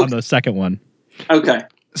on the second one. Okay.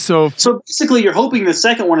 So basically, you're hoping the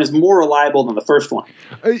second one is more reliable than the first one.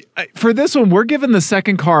 For this one, we're giving the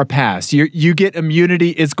second car a pass. You get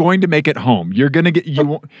immunity. It's going to make it home. You're gonna get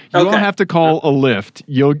won't have to call a lift.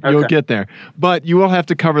 You'll get there, but you will have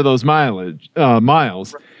to cover those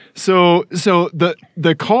miles. So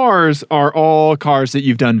the cars are all cars that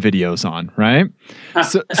you've done videos on, right?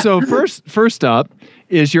 So first up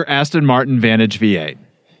is your Aston Martin Vantage V8,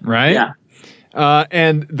 right? Yeah.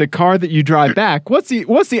 And the car that you drive back, what's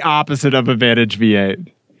the opposite of a Vantage V8?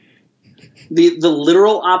 The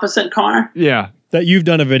literal opposite car? Yeah. That you've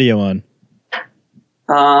done a video on.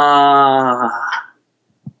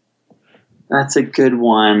 That's a good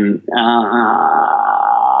one.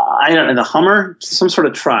 I don't know. The Hummer? Some sort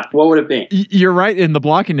of truck. What would it be? You're right in the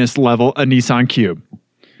blockiness level, a Nissan Cube.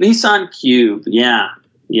 Nissan Cube. Yeah.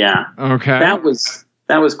 Okay. That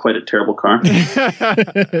was quite a terrible car.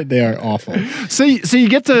 They are awful. So you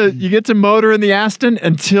get to motor in the Aston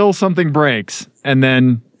until something breaks, and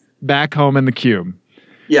then back home in the Cube.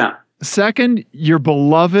 Yeah. Second, your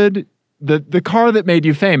beloved, the car that made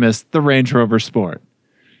you famous, the Range Rover Sport.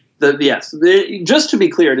 Just to be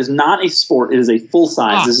clear, it is not a sport. It is a full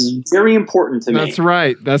size. This is very important to me. That's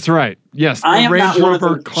right. Yes, I am Range not one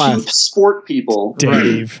Rover of the cheap sport people.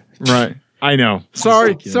 Dave. Right. I know.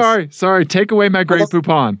 Sorry. Take away my Grey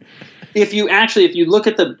Poupon. If you look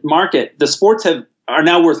at the market, the sports are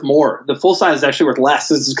now worth more. The full size is actually worth less.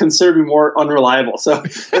 This is considered to be more unreliable. So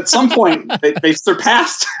at some point, they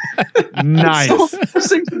surpassed. Nice. So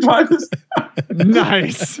interesting to drive this.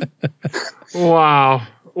 Nice. Wow.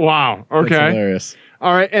 Okay. That's hilarious.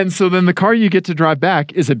 All right. And so then the car you get to drive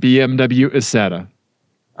back is a BMW Isetta.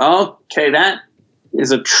 Okay, that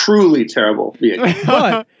is a truly terrible vehicle.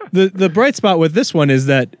 But the bright spot with this one is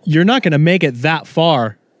that you're not going to make it that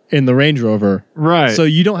far in the Range Rover. Right. So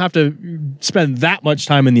you don't have to spend that much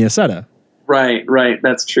time in the Isetta. Right.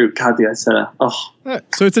 That's true. God, the Isetta. Oh.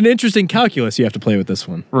 So it's an interesting calculus you have to play with this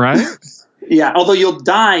one. Right? Yeah, although you'll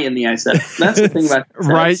die in the Isetta. That's the thing about it.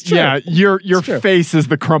 Right? Yeah, your face is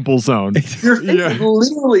the crumple zone. Your face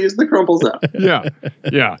literally is the crumple zone. Yeah.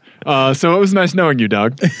 So it was nice knowing you,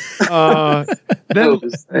 Doug. There's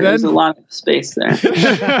a lot of space there.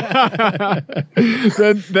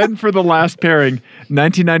 then for the last pairing,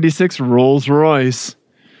 1996 Rolls Royce.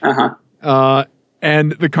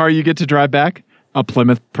 And the car you get to drive back, a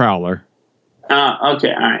Plymouth Prowler.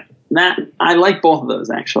 Okay, all right. I like both of those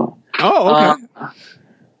actually. Oh, okay.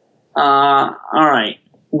 All right.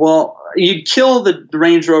 Well, you kill the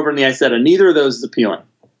Range Rover and the Isetta. Neither of those is appealing.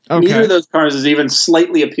 Okay. Neither of those cars is even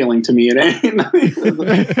slightly appealing to me.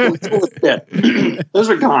 Those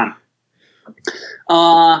are gone.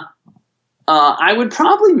 I would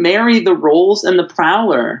probably marry the Rolls and the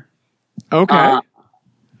Prowler. Okay.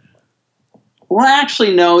 Well,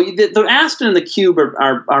 actually, no. The Aston and the Cube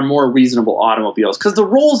are more reasonable automobiles because the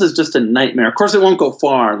Rolls is just a nightmare. Of course, it won't go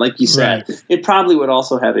far, like you said. Right. It probably would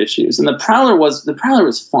also have issues. And the Prowler was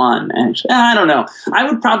fun. Actually, I don't know. I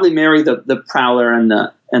would probably marry the Prowler and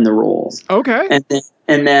the Rolls. Okay.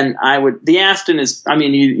 And then I would. The Aston is. I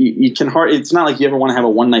mean, you can hard. It's not like you ever want to have a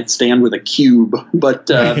one night stand with a Cube, but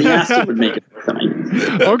the Aston would make it.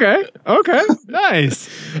 Okay. Nice.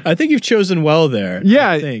 I think you've chosen well there.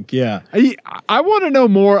 Yeah. I think. Yeah. I want to know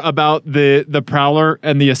more about the Prowler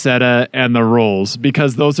and the Isetta and the Rolls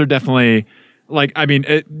because those are definitely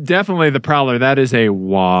definitely the Prowler. That is a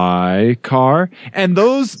Y car, and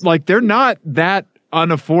those they're not that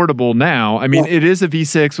unaffordable now. I mean, it is a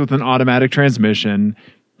V6 with an automatic transmission.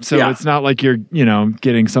 So it's not like you're,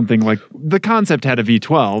 getting something like the concept had a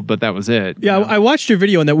V12, but that was it. Yeah, I watched your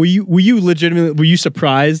video on that. Were you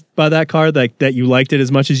surprised by that car, that you liked it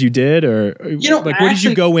as much as you did, or where did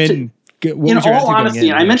you go in? In all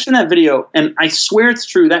honesty, I mentioned that video, and I swear it's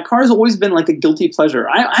true. That car has always been like a guilty pleasure.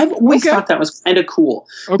 I've always thought that was kind of cool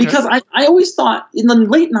because I always thought in the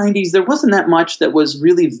late 90s there wasn't that much that was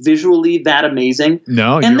really visually that amazing.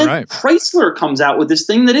 No, and then right. Chrysler comes out with this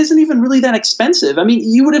thing that isn't even really that expensive. I mean,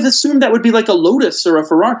 you would have assumed that would be like a Lotus or a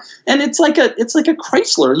Ferrari, and it's like a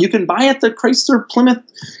Chrysler. You can buy at the Chrysler Plymouth.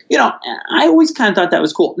 I always kind of thought that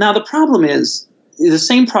was cool. Now the problem is the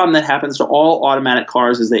same problem that happens to all automatic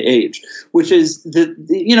cars as they age, which is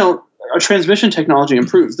our transmission technology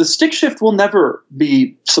improves. The stick shift will never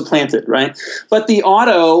be supplanted, right? But the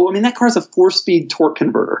auto, that car is a 4-speed torque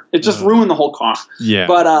converter. It just ruined the whole car. Yeah.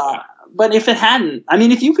 But if it hadn't,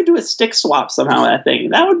 if you could do a stick swap somehow, that thing,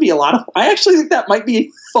 that would be a lot of fun. I actually think that might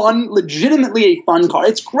be legitimately a fun car.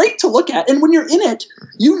 It's great to look at. And when you're in it,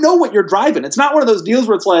 you know what you're driving. It's not one of those deals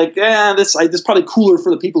where it's like, this is probably cooler for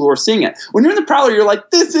the people who are seeing it. When you're in the Prowler, you're like,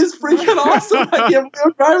 this is freaking awesome. I can't believe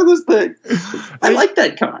I'm driving this thing. I like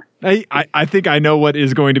that car. I think I know what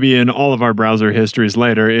is going to be in all of our browser histories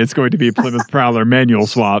later. It's going to be Plymouth Prowler manual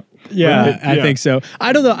swap. Yeah, I think so.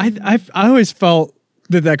 I don't know. I always felt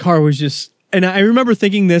that car was just, and I remember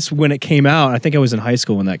thinking this when it came out. I think I was in high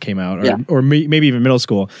school when that came out, or maybe even middle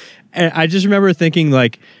school. And I just remember thinking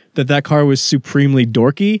that car was supremely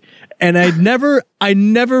dorky, and I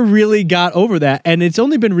never really got over that. And it's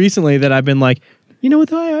only been recently that I've been like, you know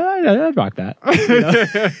what, I'd rock that.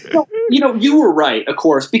 You were right, of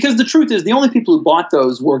course, because the truth is the only people who bought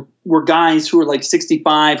those were guys who were like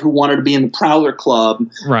 65 who wanted to be in the Prowler Club,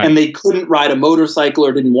 right. And they couldn't ride a motorcycle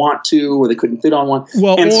or didn't want to, or they couldn't fit on one.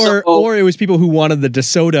 Well, or it was people who wanted the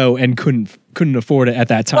DeSoto and couldn't couldn't afford it at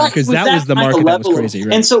that time because that was the market that was crazy.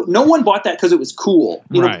 Right? And so no one bought that because it was cool.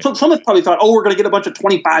 You know, Plymouth probably thought, oh, we're going to get a bunch of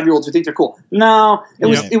 25-year-olds who think they're cool. No,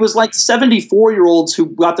 it was like 74-year-olds who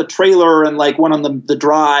got the trailer and like went on the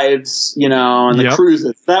drives, you know, and the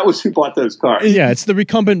cruises. That was who bought those cars. Yeah, it's the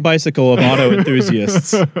recumbent bicycle of auto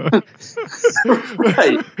enthusiasts.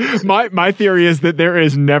 Right. My theory is that there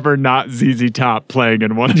is never not ZZ Top playing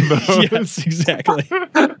in one of those. Yes, exactly.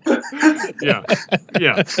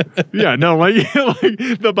 Yeah. No, like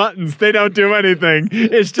the buttons, they don't do anything.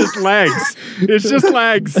 It's just legs.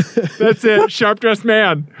 That's it. Sharp dressed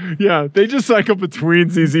man. Yeah, they just cycle between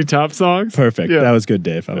ZZ Top songs. Perfect. That was good,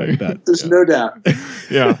 Dave. I like that. There's no doubt.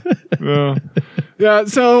 Yeah. Yeah.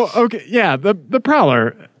 So okay. Yeah. The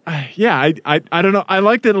Prowler. Yeah, I don't know. I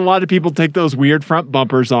like that a lot of people take those weird front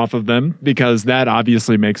bumpers off of them because that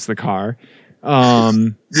obviously makes the car.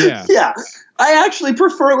 Yeah. Yeah. I actually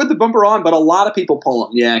prefer it with the bumper on, but a lot of people pull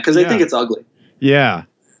them. Yeah, because they think it's ugly. Yeah.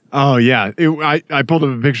 Oh, yeah. I pulled up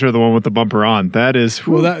a picture of the one with the bumper on. That is...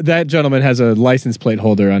 Whew. Well, that gentleman has a license plate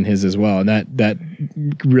holder on his as well, and that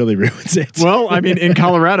really ruins it. Well, I mean, in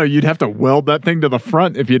Colorado, you'd have to weld that thing to the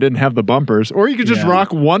front if you didn't have the bumpers. Or you could just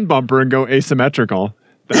rock one bumper and go asymmetrical.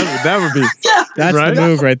 That would be... That's right? The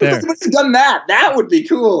move right there. If you've done that, that would be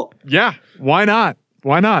cool. Yeah. Why not?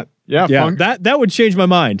 Yeah, that would change my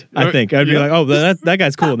mind, I think. I'd be like, oh, that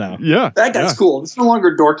guy's cool now. Yeah. That guy's cool. It's no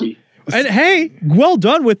longer dorky. And hey, well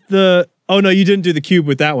done with the... Oh, no, you didn't do the cube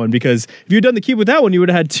with that one because if you'd done the cube with that one, you would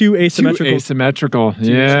have had two asymmetrical.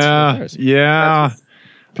 Yeah.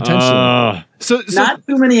 Potentially. So not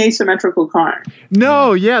too many asymmetrical cars.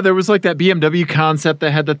 No, there was like that BMW concept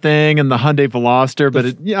that had the thing and the Hyundai Veloster, but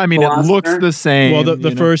it looks the same. Well,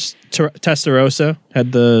 the first Testarossa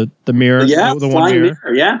had the mirror. Yeah, the one mirror.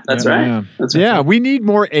 Yeah, that's right. Yeah. That's right. We need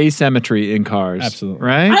more asymmetry in cars. Absolutely.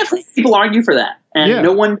 Right? I've heard people argue for that, and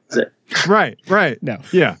no one does it. Right. No.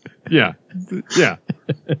 Yeah.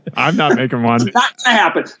 I'm not making one. It's not gonna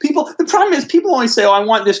happen. The problem is people always say, "Oh, I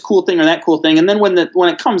want this cool thing or that cool thing," and then when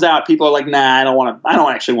it comes out, people are like, "Nah, I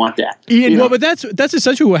don't actually want that." Ian, well, but that's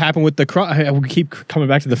essentially what happened with the cross. We keep coming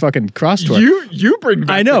back to the fucking cross tour. You bring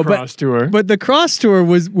back the cross tour, but the cross tour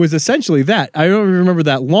was essentially that. I don't remember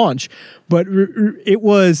that launch, but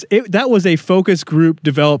that was a focus group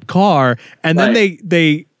developed car, and then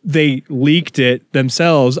they leaked it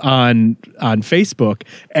themselves on Facebook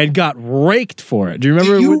and got raked for it. Do you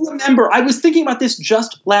remember? Do you remember? I was thinking about this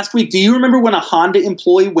just last week. Do you remember when a Honda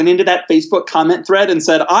employee went into that Facebook comment thread and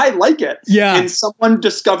said, "I like it"? Yeah. And someone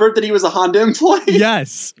discovered that he was a Honda employee.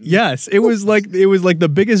 Yes. It was like the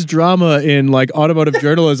biggest drama in like automotive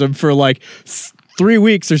journalism for like 3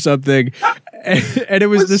 weeks or something. And it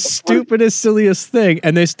was the stupidest, silliest thing.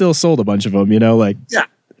 And they still sold a bunch of them, Yeah.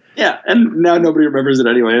 Yeah, and now nobody remembers it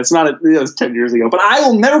anyway. It's not. It was 10 years ago, but I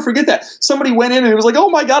will never forget that. Somebody went in and it was like, "Oh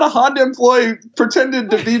my god, a Honda employee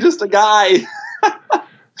pretended to be just a guy."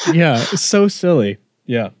 Yeah, it's so silly.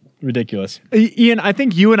 Yeah, ridiculous. Ian, I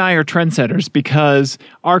think you and I are trendsetters because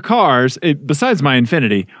our cars, besides my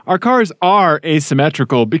Infiniti, our cars are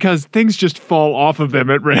asymmetrical because things just fall off of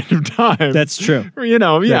them at random times. That's true.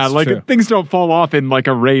 That's true. Things don't fall off in like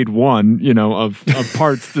a RAID 1, of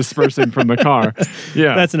parts dispersing from the car.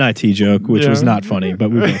 Yeah. That's an IT joke, which was not funny,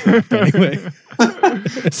 but we both laughed anyway.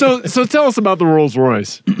 So tell us about the Rolls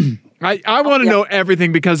Royce. I want to know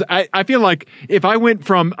everything because I feel like if I went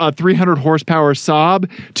from a 300 horsepower Saab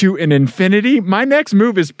to an Infiniti, my next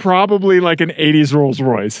move is probably like an 80s Rolls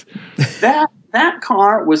Royce. That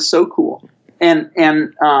car was so cool. And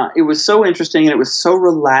it was so interesting and it was so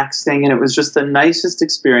relaxing and it was just the nicest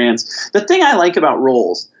experience. The thing I like about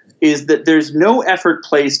Rolls is that there's no effort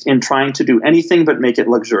placed in trying to do anything but make it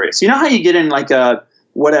luxurious. You know how you get in like a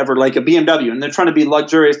BMW, and they're trying to be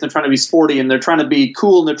luxurious, and they're trying to be sporty, and they're trying to be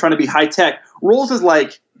cool, and they're trying to be high tech. Rolls is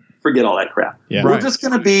like, forget all that crap. Yeah. We're just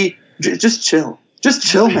going to be, just chill. Just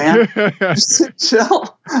chill, man. Just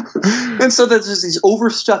chill. And so there's just these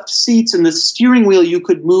overstuffed seats, and the steering wheel you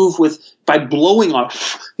could move by blowing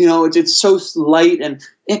off. It's so light, and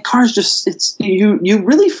cars just you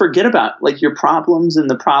really forget about like your problems and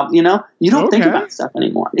the problem. You don't think about stuff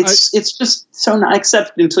ananymore. It's just so nice,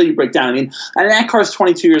 except until you break down. I mean, that car's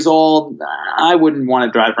 22 years old. I wouldn't want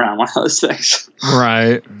to drive around one of those things.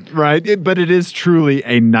 Right. But it is truly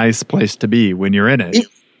a nice place to be when you're in it.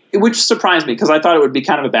 Which surprised me because I thought it would be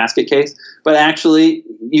kind of a basket case, but actually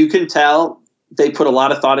you can tell they put a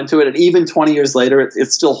lot of thought into it, and even 20 years later,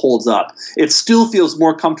 it still holds up. It still feels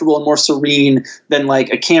more comfortable and more serene than like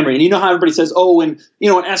a Camry. And you know how everybody says, oh, and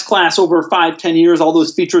an S-Class over 5-10 years, all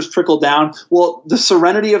those features trickle down. Well, the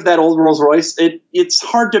serenity of that old Rolls Royce, it's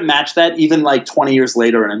hard to match that even like 20 years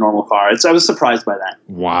later in a normal car. I was surprised by that.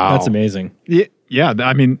 Wow, that's amazing. Yeah.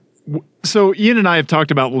 I mean, so Ian and I have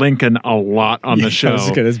talked about Lincoln a lot on the show. I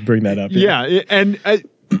was going to bring that up. Yeah, and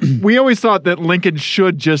we always thought that Lincoln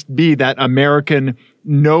should just be that American,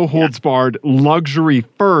 no holds barred, luxury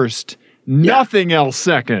first, nothing else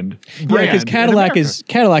second. Yeah, because Cadillac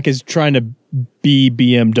is trying to be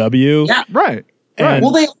BMW. Yeah, right.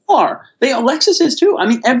 Well, they are. Lexus is too. I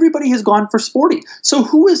mean, everybody has gone for sporty. So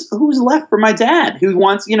who's left for my dad, who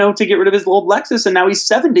wants to get rid of his old Lexus, and now he's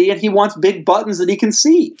 70 and he wants big buttons that he can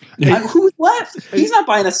see? Who's left? He's not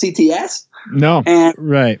buying a CTS. No. And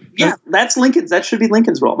right. Yeah, that's Lincoln's. That should be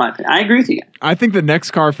Lincoln's role, in my opinion. I agree with you. I think the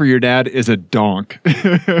next car for your dad is a donk.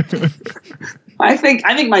 I think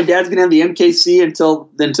my dad's gonna have the MKC until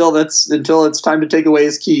it's time to take away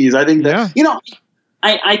his keys. I think that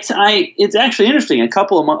it's actually interesting. A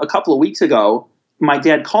couple of weeks ago, my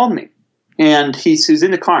dad called me, and he's in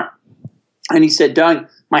the car, and he said, "Doug,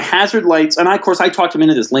 my hazard lights," and of course I talked him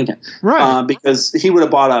into this Lincoln, right? Because he would have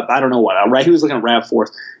bought I don't know what, right? He was looking at RAV4s,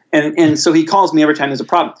 and so he calls me every time there's a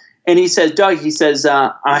problem, and he says, "Doug," he says,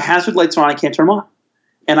 "hazard lights are on. I can't turn them off."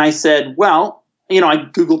 And I said, "Well." I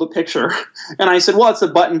Googled a picture, and I said, well, it's a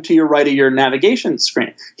button to your right of your navigation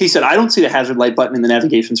screen. He said, I don't see the hazard light button in the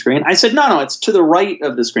navigation screen. I said, no, it's to the right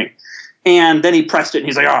of the screen. And then he pressed it, and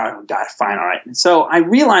he's like, oh, God, fine, all right. And so I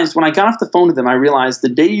realized when I got off the phone with him, I realized the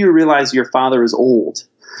day you realize your father is old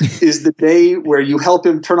is the day where you help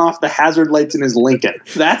him turn off the hazard lights in his Lincoln.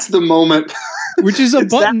 That's the moment. Which is a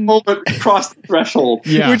button. That moment across the threshold.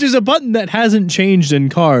 Yeah. Which is a button that hasn't changed in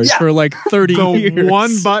cars for like 30 years. The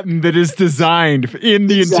one button that is designed in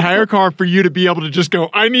the entire car for you to be able to just go,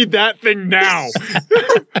 I need that thing now.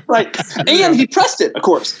 Right. And he pressed it, of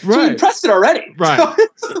course. Right. So he pressed it already. Right.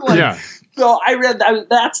 So So I read that.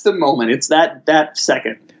 That's the moment. It's that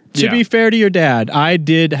second. To be fair to your dad, I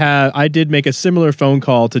did make a similar phone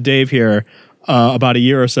call to Dave here about a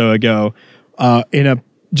year or so ago,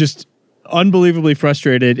 just unbelievably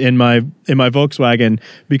frustrated in my Volkswagen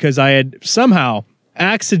because I had somehow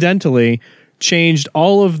accidentally changed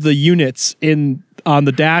all of the units on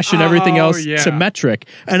the dash and everything else to metric,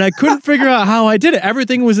 and I couldn't figure out how I did it.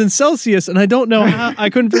 Everything was in Celsius, and I don't know how.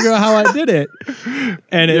 I couldn't figure out how I did it,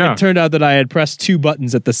 and it turned out that I had pressed two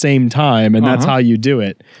buttons at the same time, and that's how you do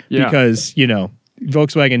it because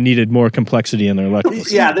Volkswagen needed more complexity in their electrical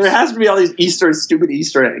system. Yeah, there has to be all these stupid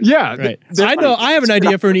Easter eggs. Yeah, right. I know. I have an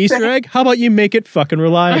idea for an Easter egg. How about you make it fucking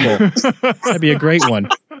reliable? That'd be a great one.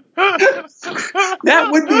 That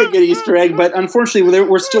would be a good Easter egg, but unfortunately,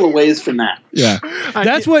 we're still a ways from that. Yeah,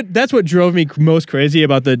 that's what drove me most crazy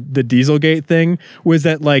about the Dieselgate thing was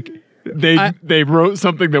that they wrote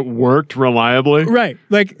something that worked reliably. Right.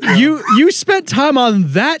 Like you spent time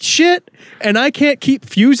on that shit and I can't keep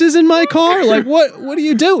fuses in my car? Like what are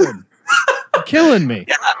you doing? You're killing me.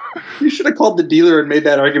 Yeah. You should have called the dealer and made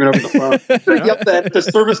that argument over the phone. You should have yelled that at the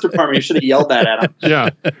service department. You should have yelled that at him. Yeah,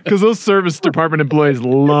 because those service department employees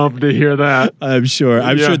love to hear that. I'm sure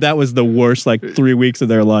that was the worst 3 weeks of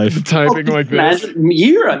their life. Typing like this.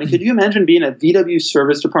 Could you imagine being a VW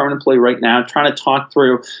service department employee right now, trying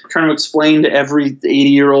to explain to every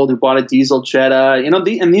 80-year-old who bought a diesel Jetta,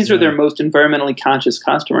 and these are their most environmentally conscious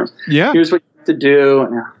customers. Yeah. Here's what you have to do. Oh,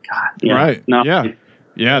 God. Yeah. Right. No. Yeah.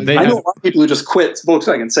 Yeah, I know a lot of people who just quit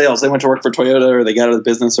Volkswagen sales. They went to work for Toyota or they got out of the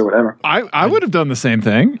business or whatever. I would have done the same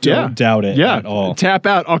thing. Don't doubt it at all. Tap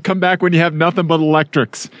out. I'll come back when you have nothing but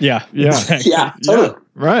electrics. Yeah. Yeah. Exactly. Yeah. Totally. Yeah.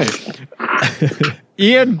 Right.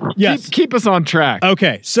 Ian, keep us on track.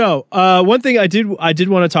 Okay. So one thing I did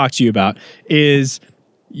want to talk to you about is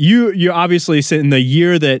you're obviously in the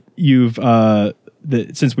year that you've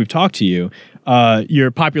since we've talked to you,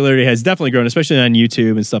 your popularity has definitely grown, especially on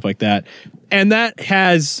YouTube and stuff like that. And that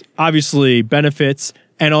has obviously benefits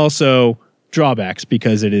and also drawbacks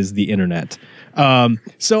because it is the internet.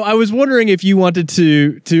 So I was wondering if you wanted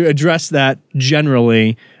to address that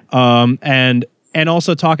generally, and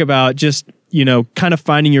also talk about just, kind of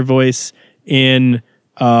finding your voice in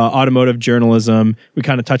automotive journalism. We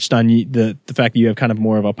kind of touched on the fact that you have kind of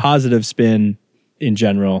more of a positive spin in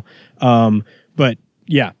general. But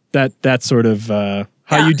yeah, that's sort of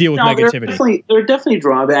how you deal with negativity. There are definitely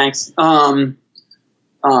drawbacks to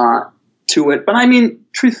it. But I mean,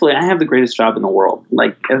 truthfully, I have the greatest job in the world.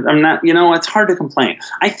 I'm not, it's hard to complain.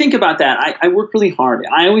 I think about that. I work really hard.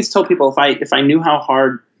 I always tell people if I knew how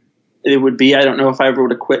hard it would be, I don't know if I ever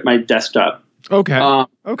would have quit my desk job. Okay.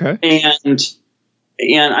 Okay. And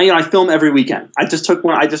and I film every weekend. I just took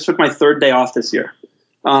my 3rd day off this year.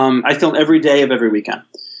 I film every day of every weekend,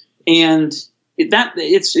 and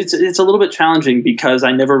it's a little bit challenging because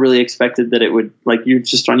I never really expected that it would, like, you're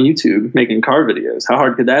just on YouTube making car videos. How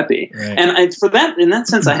hard could that be? Right. And in that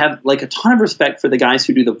sense, I have like a ton of respect for the guys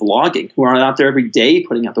who do the vlogging, who are out there every day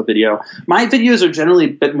putting up a video. My videos are generally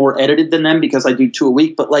a bit more edited than them because I do 2 a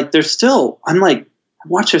week, but like, they're still, I'm like, I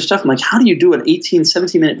watch their stuff. I'm like, how do you do an 18,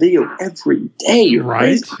 17-minute video every day? You're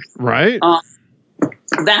right. crazy. Right.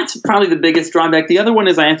 That's probably the biggest drawback. The other one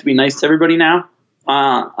is I have to be nice to everybody now.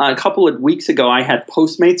 A couple of weeks ago, I had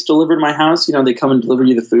Postmates delivered to my house. You know, they come and deliver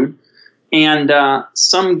you the food. And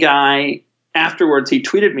some guy afterwards, he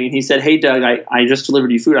tweeted me and he said, "Hey, Doug, I just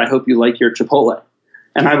delivered you food. I hope you like your Chipotle."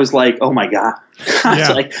 And I was like, "Oh my God!" I was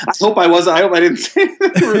like, I hope I didn't say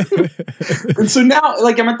that. And so now,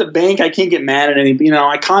 like, I'm at the bank. I can't get mad at any. You know,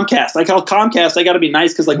 I call Comcast. I got to be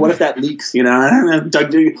nice because, like, what if that leaks? You know, and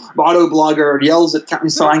Doug, auto blogger yells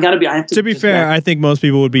at. So I got to be. I have to. To be fair, I think most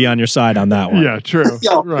people would be on your side on that one. Yeah, true.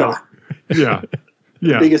 Oh, right. God. Yeah.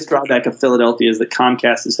 The biggest drawback of Philadelphia is that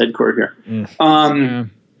Comcast is headquartered here.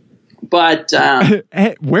 But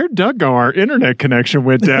hey, where'd Doug go? Our internet connection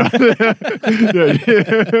went down. Do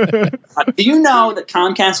you know that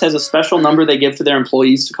Comcast has a special number they give to their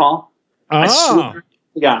employees to call? I swear.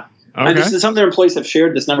 Yeah. Okay. And some of their employees have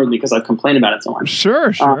shared this number with me because I've complained about it so much. Sure.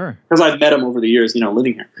 Because I've met them over the years, you know,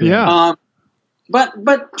 living here. Yeah. But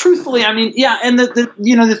truthfully, I mean, yeah, and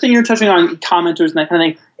the thing you're touching on, commenters and that kind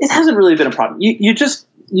of thing, it hasn't really been a problem. You just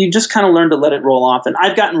kind of learn to let it roll off, and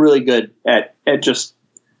I've gotten really good at just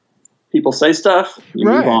people say stuff, you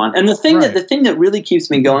move on. And the thing that really keeps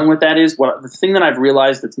me going with that is the thing that I've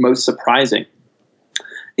realized that's most surprising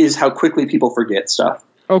is how quickly people forget stuff.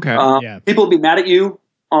 Okay. People will be mad at you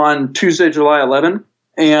on Tuesday, July 11,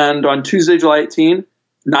 and on Tuesday, July 18,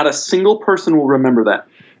 not a single person will remember that.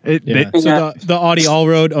 So the Audi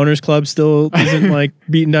All-Road Owners Club still isn't like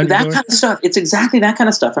beating down that kind of stuff. It's exactly that kind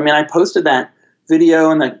of stuff. I mean, I posted that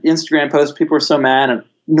video and the Instagram post. People were so mad, and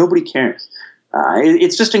nobody cares.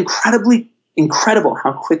 It's just incredible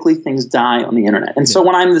how quickly things die on the internet. And so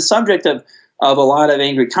when I'm the subject of a lot of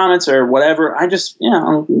angry comments or whatever, I just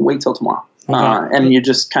I'll wait till tomorrow, and you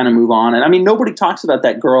just kind of move on. And I mean, nobody talks about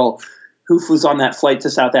that girl who was on that flight to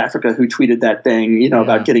South Africa who tweeted that thing,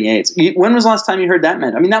 about getting AIDS. When was the last time you heard that,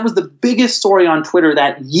 man? I mean, that was the biggest story on Twitter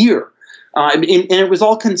that year. And it was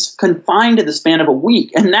all confined to the span of a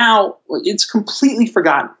week. And now it's completely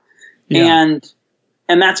forgotten. Yeah.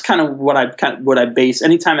 And that's kind of what I base.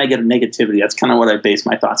 Anytime I get a negativity, that's kind of what I base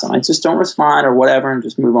my thoughts on. I just don't respond or whatever and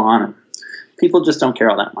just move on. And people just don't care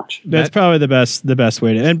all that much. That's probably the best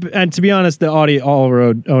way to. And to be honest, the Audi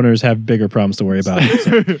All-Road owners have bigger problems to worry about.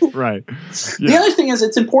 So. Right. Yeah. The other thing is,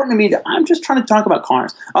 it's important to me that I'm just trying to talk about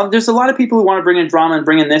cars. There's a lot of people who want to bring in drama and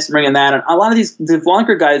bring in this and bring in that. And a lot of the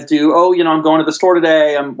vlogger guys do. Oh, I'm going to the store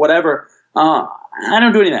today. Whatever. I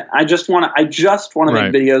don't do any of that. I just want to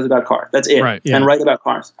make videos about cars. That's it. Right. Yeah. And write about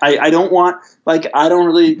cars. I don't want, like, I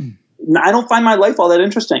don't find my life all that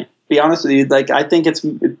interesting. Be honest with you. Like, I think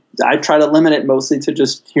I try to limit it mostly to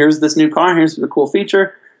just, here's this new car, here's the cool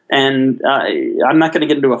feature. And I'm not going to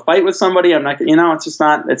get into a fight with somebody. I'm not, it's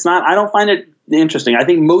not, I don't find it interesting. I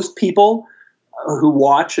think most people who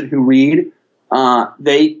watch and who read,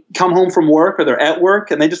 they come home from work or they're at work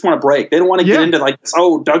and they just want to break. They don't want to get into like,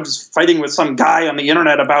 oh, Doug's fighting with some guy on the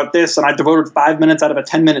internet about this, and I devoted 5 minutes out of a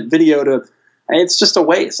 10-minute video to. It's just a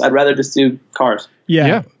waste. I'd rather just do cars.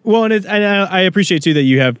 Yeah. Well, and I appreciate too that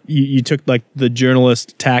you took like the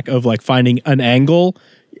journalist tack of like finding an angle,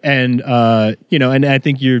 and and I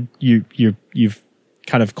think you've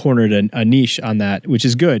kind of cornered a niche on that, which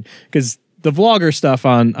is good, because the vlogger stuff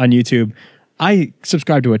on YouTube. I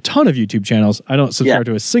subscribe to a ton of YouTube channels. I don't subscribe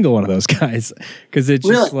to a single one of those guys because it's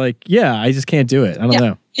just I just can't do it. I don't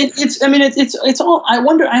know. It's all. I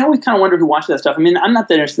always kind of wonder who watches that stuff. I mean, I'm not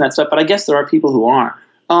that interested in that stuff, but I guess there are people who are.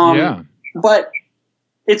 But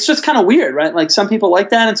it's just kind of weird, right? Like, some people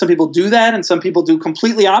like that, and some people do that, and some people do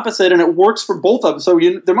completely opposite, and it works for both of them. So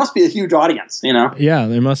there must be a huge audience, Yeah,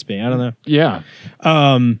 there must be. I don't know. Yeah.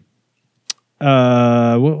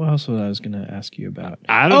 What else was I was going to ask you about?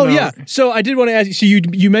 I don't know. Oh, yeah. So I did want to ask you. So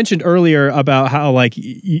you mentioned earlier about how, like,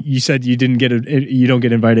 you said you don't get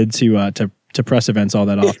invited to press events all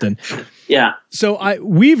that often. Yeah. So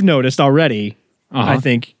we've noticed already. I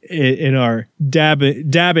think in our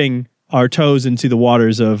dabbing our toes into the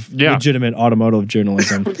waters of legitimate automotive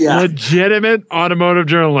journalism. Legitimate automotive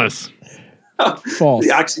journalists. False.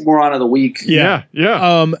 The oxymoron of the week. Yeah.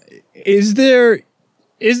 Is there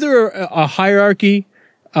a hierarchy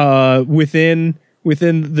within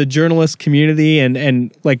the journalist community,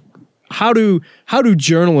 and like, how do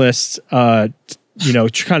journalists kind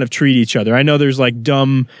of treat each other? I know there's like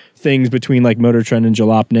dumb things between like Motor Trend and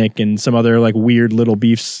Jalopnik and some other like weird little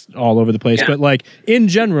beefs all over the place, but like in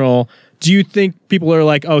general, do you think people are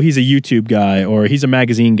like, oh, he's a YouTube guy or he's a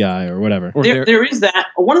magazine guy or whatever? There is that.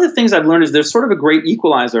 One of the things I've learned is there's sort of a great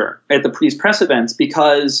equalizer at these press events,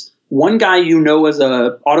 because one guy as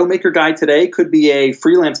a automaker guy today could be a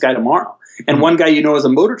freelance guy tomorrow. And one guy as a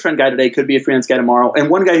Motor Trend guy today could be a freelance guy tomorrow.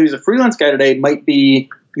 And one guy who's a freelance guy today might be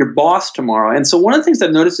your boss tomorrow. And so one of the things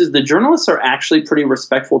I've noticed is the journalists are actually pretty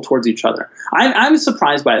respectful towards each other. I was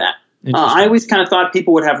surprised by that. I always kind of thought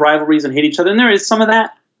people would have rivalries and hate each other. And there is some of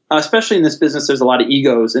that. Especially in this business, there's a lot of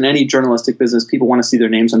egos. In any journalistic business, people want to see their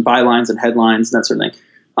names on bylines and headlines and that sort of thing.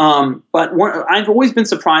 But I've always been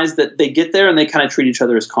surprised that they get there and they kind of treat each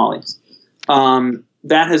other as colleagues.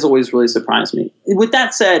 That has always really surprised me. With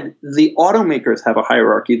that said, the automakers have a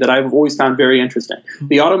hierarchy that I've always found very interesting.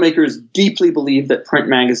 The automakers deeply believe that print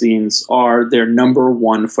magazines are their number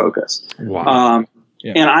one focus. Wow.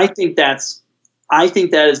 And I think that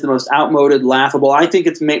is the most outmoded, laughable. I think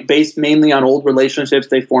it's based mainly on old relationships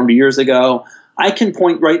they formed years ago. I can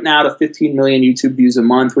point right now to 15 million YouTube views a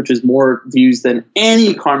month, which is more views than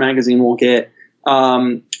any car magazine will get.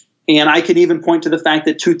 And I can even point to the fact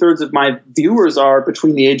that 2/3 of my viewers are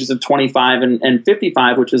between the ages of 25 and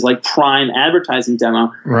 55, which is like prime advertising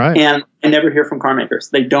demo. Right. And I never hear from car makers.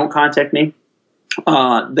 They don't contact me.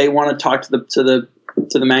 They want to talk to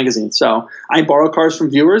the magazine. So I borrow cars from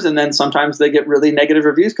viewers, and then sometimes they get really negative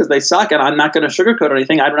reviews because they suck, and I'm not going to sugarcoat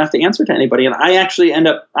anything. I don't have to answer to anybody. And I actually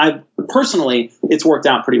personally, it's worked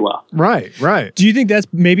out pretty well. Right. Do you think that's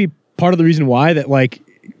maybe part of the reason why that, like,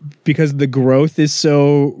 because the growth is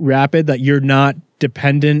so rapid that you're not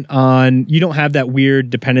dependent on, you don't have that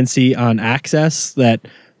weird dependency on access that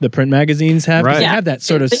the print magazines have? Right. They have that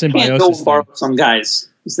sort of symbiosis. Can't go borrow some guys.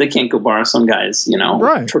 They can't go borrow some guys,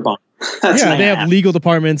 Right. Trebon. They have legal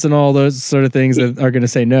departments and all those sort of things that are going to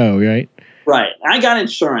say no, right? Right. I got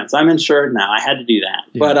insurance. I'm insured now. I had to do that.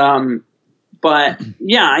 Yeah. But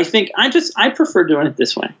yeah, I think I prefer doing it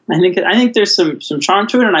this way. I think there's some charm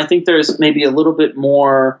to it, and I think there's maybe a little bit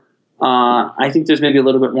more. I think there's maybe a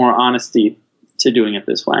little bit more honesty to doing it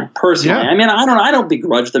this way. Personally, I mean, I don't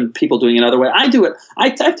begrudge them people doing it another way. I do it.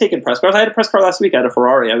 I've taken press cars. I had a press car last week. I had a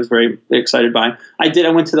Ferrari. I was very excited by. I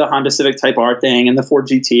went to the Honda Civic Type R thing and the Ford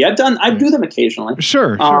GT. I do them occasionally.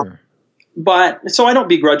 Sure. But so I don't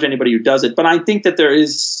begrudge anybody who does it. But I think that there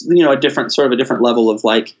is a different level of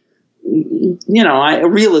like.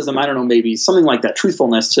 Realism, I don't know, maybe something like that,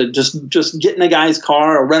 truthfulness, to just getting a guy's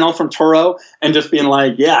car, a rental from Turo, and just being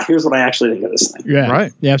like, yeah, here's what I actually think of this thing. Yeah,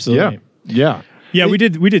 right. Yeah, absolutely. Yeah. We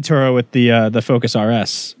did Turo with the Focus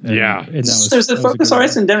RS. And there's the Focus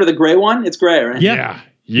RS in Denver, the gray one. It's gray, right? Yeah,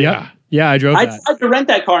 I drove that. I tried to rent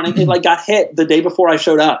that car, and it like got hit the day before I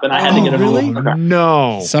showed up, and I had to get a new car.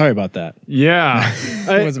 No. Sorry about that. Yeah.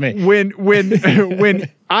 It wasn't me.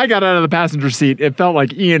 When I got out of the passenger seat, it felt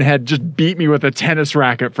like Ian had just beat me with a tennis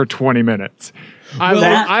racket for 20 minutes.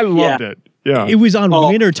 I loved it. Yeah. It was on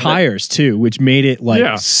winter tires too, which made it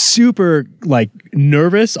like super like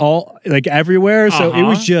nervous all like everywhere. So it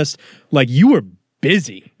was just like you were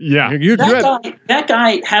busy. Yeah. That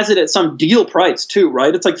guy has it at some deal price too,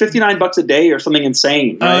 right? It's like $59 a day or something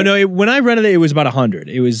insane. Right? Oh no! When I rented it, it was about $100.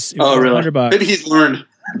 It was really? $100. Maybe he's learned.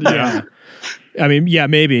 Yeah. I mean, yeah,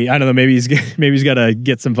 maybe. I don't know. Maybe he's got to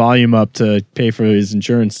get some volume up to pay for his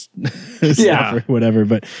insurance stuff or whatever.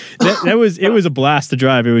 But it was a blast to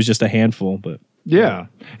drive. It was just a handful, but. Yeah.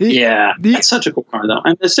 That's such a cool car, though.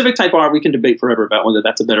 And the Civic Type R, we can debate forever about whether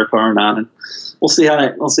that's a better car or not, and we'll see how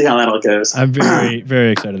that all goes. I'm very,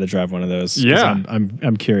 very excited to drive one of those. Yeah,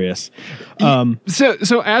 I'm curious.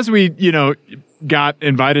 So as we got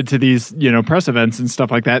invited to these press events and stuff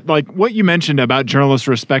like that, like what you mentioned about journalists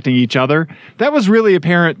respecting each other, that was really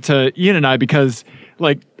apparent to Ian and I because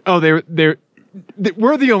we're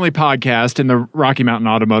the only podcast in the Rocky Mountain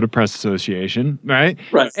Automotive Press Association, right?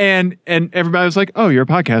 Right. And everybody was like, "Oh, you're a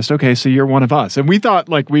podcast. Okay, so you're one of us." And we thought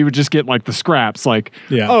like we would just get like the scraps, like,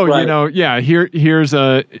 here's a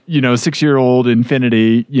 6-year-old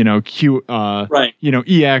Infinity, Q,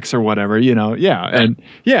 EX or whatever,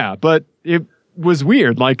 but it was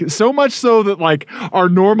weird, like so much so that like our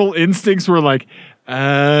normal instincts were like,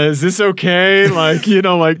 is this okay? Like,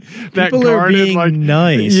 like that people are being like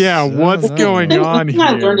nice. Yeah, what's going on here? The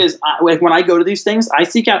thing I learned is when I go to these things, I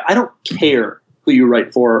seek out, I don't care who you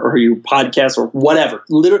write for or who you podcast or whatever.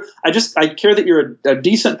 Literally, I care that you're a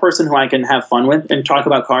decent person who I can have fun with and talk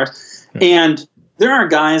about cars. Yeah. And there are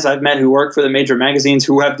guys I've met who work for the major magazines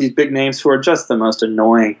who have these big names who are just the most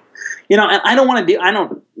annoying. You know, and I don't want to do. I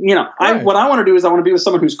don't. You know, what I want to do is I want to be with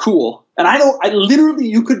someone who's cool. And I don't. I literally,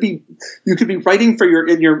 you could be writing for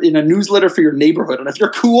in a newsletter for your neighborhood, and if you're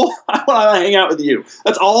cool, I want to hang out with you.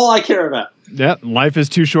 That's all I care about. Yeah, life is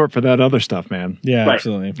too short for that other stuff, man. Yeah, Right.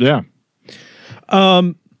 absolutely. Yeah.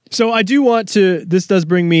 So I do want to. This does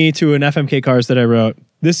bring me to an FMK Cars that I wrote.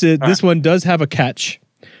 This one does have a catch.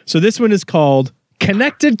 So this one is called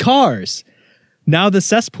Connected Cars. Now the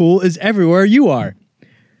cesspool is everywhere you are.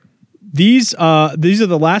 These are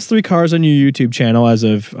the last 3 cars on your YouTube channel as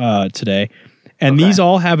of today, and these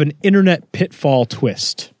all have an internet pitfall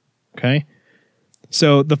twist. Okay,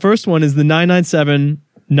 so the first one is the 997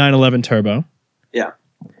 911 Turbo. Yeah.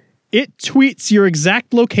 It tweets your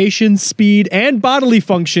exact location, speed, and bodily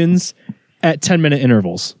functions at 10-minute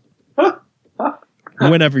intervals.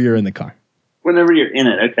 Whenever you're in the car. Whenever you're in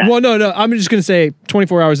it, okay. Well, no. I'm just going to say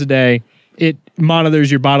 24 hours a day, it monitors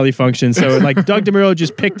your bodily functions. So like Doug DeMuro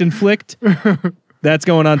just picked and flicked. That's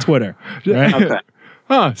going on Twitter. Right? Okay.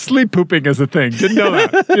 Huh, sleep pooping is a thing. Didn't know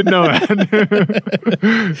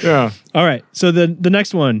that. Yeah. All right. So the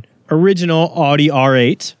next one, original Audi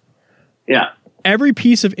R8. Yeah. Every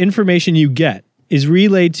piece of information you get is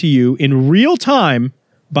relayed to you in real time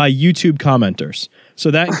by YouTube commenters. So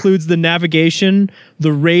that includes the navigation,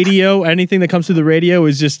 the radio, anything that comes through the radio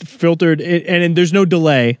is just filtered, and there's no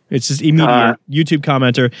delay. It's just immediate YouTube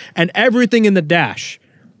commenter, and everything in the dash.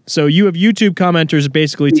 So you have YouTube commenters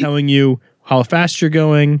basically telling you how fast you're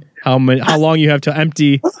going, how long you have to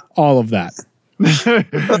empty, all of that.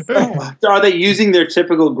 Are they using their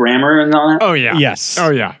typical grammar and all that? Oh, yeah. Yes. Oh,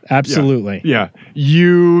 yeah. Absolutely. Yeah.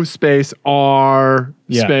 U space R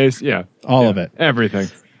space. Yeah. All of it. Everything.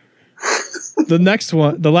 The next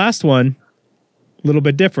one, the last one, a little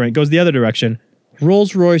bit different, goes the other direction.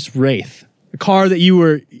 Rolls-Royce Wraith, a car that you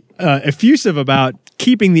were effusive about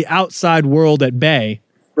keeping the outside world at bay.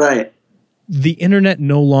 Right. The internet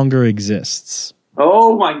no longer exists.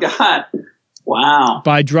 Oh my God. Wow.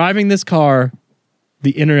 By driving this car,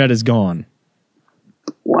 the internet is gone.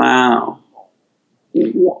 Wow.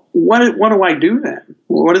 What do I do then?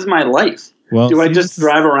 What is my life? Well, do I just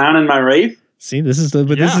drive around in my Wraith? See, this is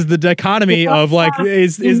the dichotomy of like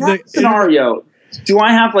is the scenario. Do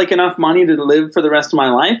I have like enough money to live for the rest of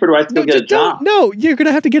my life, or do I have to go get a job? No, you're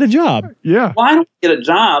gonna have to get a job. Yeah. Why don't I get a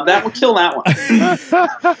job? That would kill that one.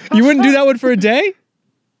 You wouldn't do that one for a day?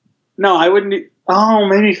 No, I wouldn't. Oh,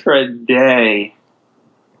 maybe for a day.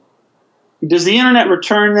 Does the internet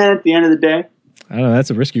return then at the end of the day? I don't know.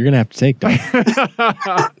 That's a risk you're gonna have to take, Doug.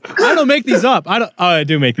 I don't make these up. I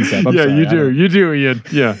do make these up. I'm sorry. You do. You do, Ian.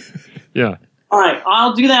 Yeah. Yeah. All right,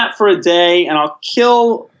 I'll do that for a day, and I'll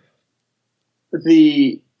kill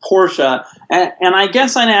the Porsche, and I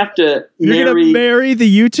guess I'd have to You're going to marry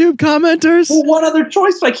the YouTube commenters? Well, what other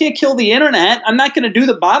choice? If I can't kill the internet, I'm not going to do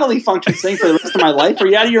the bodily functions thing for the rest of my life. Are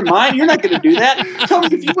you out of your mind? You're not going to do that. Tell me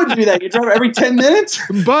if you wouldn't do that. You drive every 10 minutes?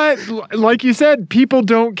 But like you said, people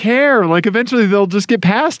don't care. Like eventually they'll just get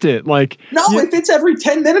past it. Like if it's every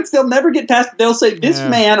 10 minutes, they'll never get past it. They'll say, this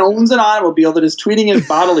man owns an automobile that is tweeting his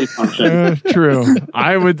bodily function. True.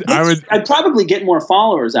 I'd probably get more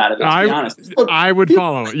followers out of it, to be honest. I would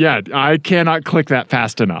follow. Yeah, I cannot click that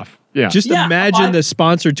fast enough. Yeah. Just imagine the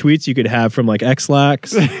sponsored tweets you could have from like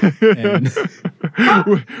Xlax.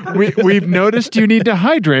 We've noticed you need to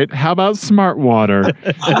hydrate. How about smart water?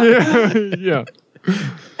 Yeah.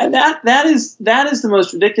 And that is the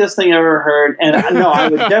most ridiculous thing I've ever heard. And no, I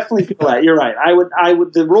would definitely feel that. You're right. I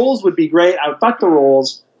would. The Rolls would be great. I would fuck the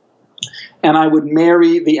Rolls. And I would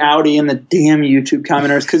marry the Audi and the damn YouTube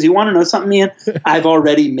commenters. Because you want to know something, Ian? I've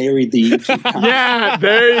already married the YouTube commenters. Yeah,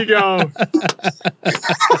 there you go.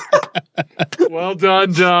 Well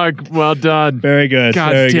done, Doug. Well done. Very good.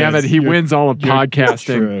 God very damn good. it. He wins all of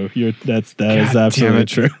podcasting. True. That is absolutely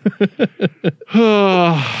true.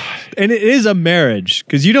 And it is a marriage.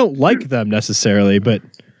 Because you don't like them necessarily, but...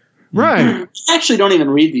 Right. I actually don't even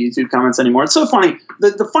read the YouTube comments anymore. It's so funny.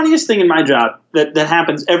 The funniest thing in my job that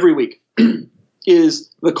happens every week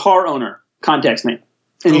is the car owner contacts me.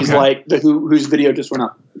 And he's like, whose video just went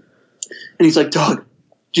up. And he's like, Doug,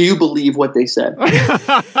 do you believe what they said? And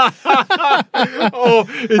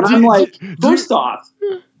I'm like, first off,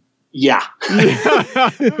 yeah.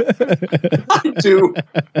 I do.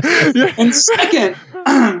 And second,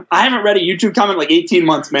 I haven't read a YouTube comment in like 18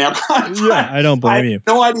 months, man. I don't blame you. I have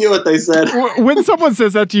no idea what they said. When someone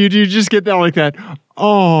says that to you, do you just get that like that?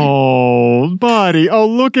 Oh, buddy. Oh,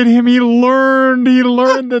 look at him. He learned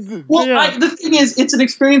that. Well, the thing is, it's an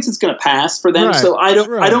experience that's going to pass for them. Right, so I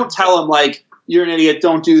don't tell them like, you're an idiot,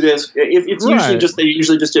 don't do this. It's usually they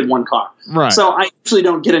usually just did one car. Right. So I usually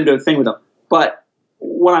don't get into a thing with them. But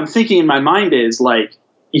what I'm thinking in my mind is like,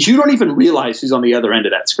 you don't even realize who's on the other end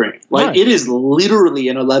of that screen. Like Right. it is literally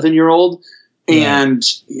an 11-year-old, and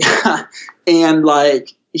and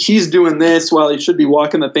like he's doing this while he should be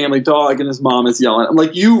walking the family dog, and his mom is yelling. I'm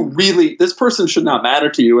like, this person should not matter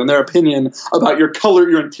to you and their opinion about your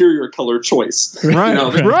interior color choice. Right. You know,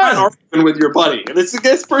 they're not arguing with your buddy.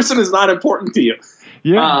 This person is not important to you.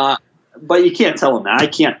 Yeah. But you can't tell them that. I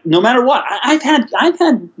can't. No matter what, I've had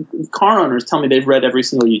car owners tell me they've read every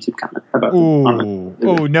single YouTube comment about them.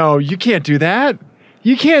 Oh no, you can't do that.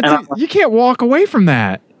 You can't. You can't walk away from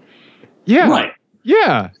that. Yeah. Right.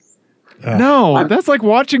 Yeah. No, that's like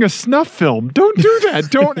watching a snuff film. Don't do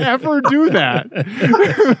that. Don't ever do that.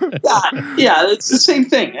 Yeah, it's the same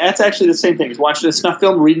thing. That's actually the same thing as watching a snuff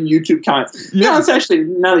film, reading YouTube comments. Yeah, it's actually,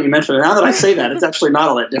 now that you mention it, now that I say that, it's actually not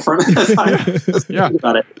all that different.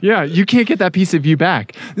 About it. Yeah, you can't get that piece of you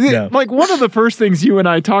back. No. Like one of the first things you and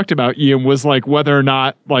I talked about, Ian, was like whether or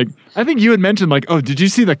not, like, I think you had mentioned like, oh, did you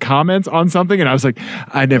see the comments on something? And I was like,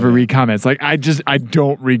 I never read comments. Like, I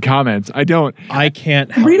don't read comments. I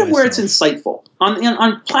can't help read them where it's myself. insightful.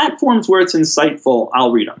 On platforms where it's insightful,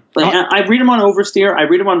 I'll read them. Like, I read them on Oversteer. I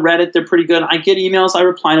read them on Reddit. They're pretty good. I get emails. I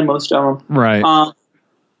reply to most of them. Right.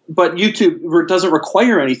 But YouTube doesn't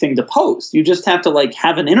require anything to post. You just have to like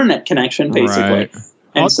have an internet connection, basically. Right.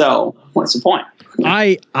 And so, what's the point?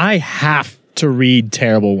 I have to read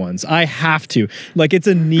terrible ones. I have to. Like, it's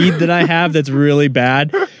a need that I have that's really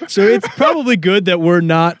bad. So it's probably good that we're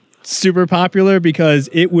not super popular, because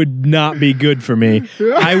it would not be good for me.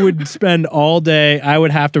 I would spend all day. I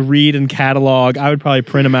would have to read and catalog. I would probably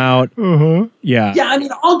print them out. Yeah. Yeah, I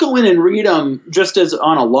mean, I'll go in and read them just as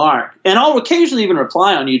on a lark, and I'll occasionally even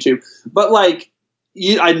reply on YouTube. But like,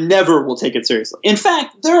 I never will take it seriously. In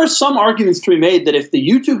fact, there are some arguments to be made that if the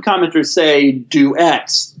YouTube commenters say do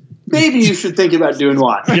X, maybe you should think about doing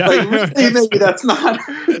Y. Yeah. Like, really, maybe that's not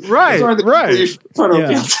Right, those aren't the right. people you should try to Yeah.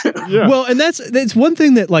 appeal to. Yeah. Well, and that's one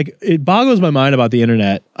thing that like it boggles my mind about the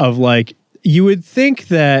internet, of like, you would think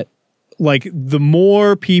that like the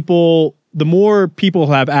more people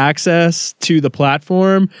have access to the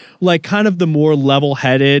platform, like kind of the more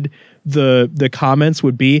level-headed the comments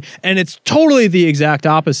would be, and it's totally the exact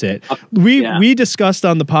opposite. We discussed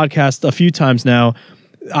on the podcast a few times now.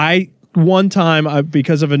 One time,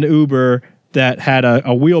 because of an Uber that had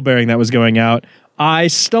a wheel bearing that was going out, I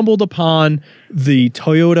stumbled upon the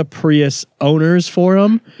Toyota Prius owners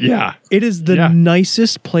forum. Yeah. It is the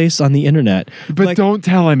nicest place on the internet. But like, don't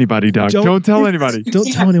tell anybody, Doug. Don't tell anybody.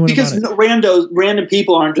 Don't tell anyone because about it. Random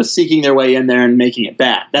people aren't just seeking their way in there and making it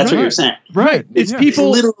bad. That's what you're saying. Right. It's Yeah. It's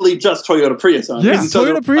people. literally just Toyota Prius owners. Yeah. And so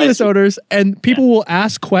Toyota they're Prius like- owners, and people will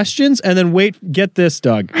ask questions and then wait. Get this,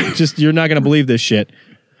 Doug. Just, you're not going to believe this shit.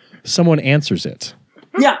 Someone answers it.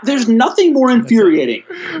 Yeah, there's nothing more infuriating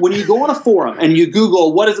when you go on a forum and you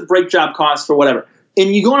Google what does a brake job cost for whatever,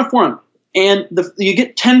 and you go on a forum and you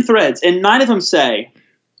get 10 threads and 9 of them say,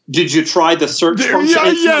 "Did you try the search function?"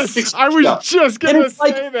 Yeah, yes, I was just going to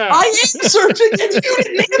say that. I am searching and you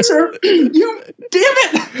didn't answer. You damn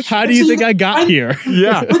it! How do you think I got here?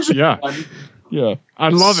 Yeah, yeah, yeah. I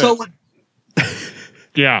love So, it.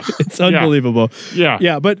 Yeah. It's unbelievable. Yeah.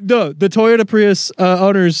 Yeah, but the Toyota Prius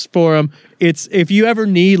owners forum, it's, if you ever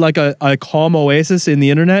need like a calm oasis in the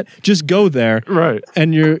internet, just go there. Right.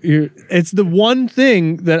 And you're it's the one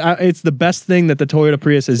thing that it's the best thing that the Toyota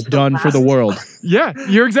Prius has done for the world. Yeah,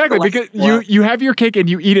 you're exactly, because you have your cake and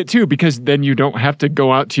you eat it too, because then you don't have to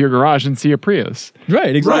go out to your garage and see a Prius.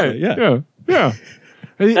 Right, exactly. Right. Yeah. Yeah.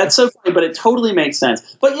 that's so funny, but it totally makes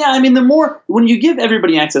sense. But yeah, I mean, when you give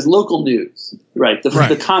everybody access, local news, right?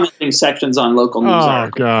 The commenting sections on local news Oh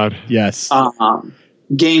articles, God. Yes.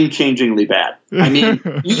 game-changingly bad. I mean,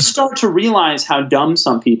 you start to realize how dumb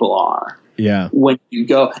some people are Yeah. when you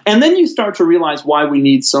go, and then you start to realize why we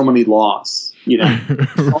need so many laws. You know,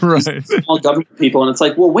 all these small government people, and it's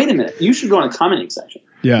like, well, wait a minute, you should go in a commenting section.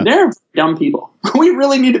 Yeah. They're dumb people. We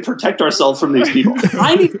really need to protect ourselves from these people.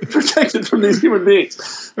 I need to be protected from these human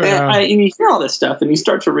beings. And you hear all this stuff, and you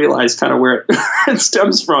start to realize kind of where it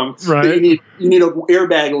stems from. Right. You need an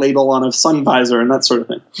airbag label on a sun visor and that sort of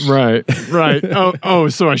thing. Right. Oh,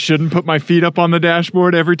 so I shouldn't put my feet up on the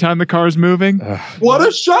dashboard every time the car's moving? What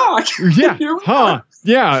a shock! Yeah. Here we Huh. are.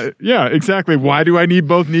 Yeah, exactly. Why do I need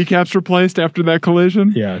both kneecaps replaced after that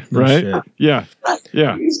collision? Yeah. no Right? shit. Yeah.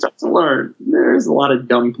 Yeah. You start to learn there's a lot of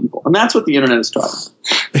dumb people, and that's what the internet is taught.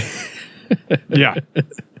 Yeah.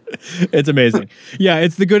 It's amazing. Yeah,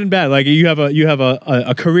 it's the good and bad. Like you have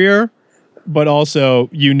a career, but also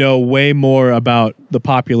you know way more about the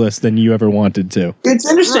populace than you ever wanted to. It's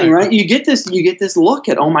interesting, right? You get this look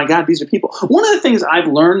at, oh my God, these are people. One of the things I've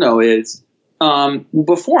learned though is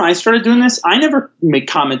before I started doing this, I never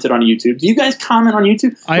commented on YouTube. Do you guys comment on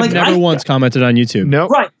YouTube? I've never once commented on YouTube. No.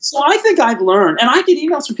 Right. So I think I've learned, and I get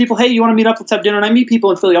emails from people, hey, you want to meet up, let's have dinner? And I meet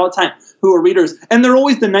people in Philly all the time who are readers, and they're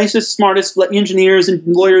always the nicest, smartest engineers and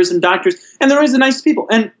lawyers and doctors, and they're always the nicest people.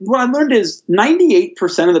 And what I learned is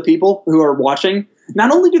 98% of the people who are watching,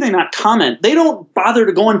 not only do they not comment, they don't bother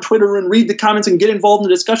to go on Twitter and read the comments and get involved in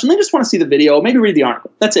the discussion. They just want to see the video, maybe read the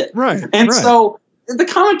article. That's it. Right. And so the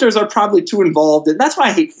commenters are probably too involved. And that's why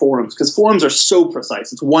I hate forums, because forums are so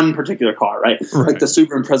precise. It's one particular car, right? Like the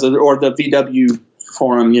Super Impreza or the VW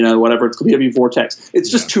forum, whatever, it's VW Vortex. It's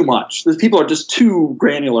just too much. The people are just too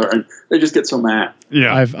granular, and they just get so mad.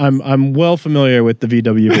 Yeah. I'm well familiar with the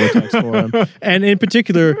VW Vortex forum, and in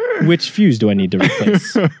particular, which fuse do I need to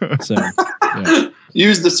replace? So, yeah.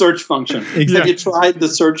 Use the search function. Exactly. Have you tried the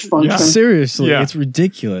search function? Seriously, it's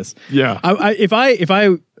ridiculous. Yeah. If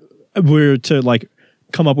I were to like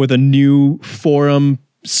come up with a new forum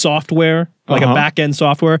software, like a back-end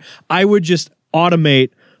software, I would just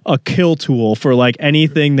automate a kill tool for like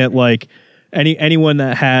anything that like anyone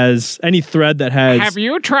that has any thread that has. Have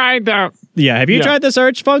you tried the? Yeah. Have you tried the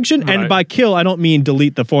search function? Right. And by kill, I don't mean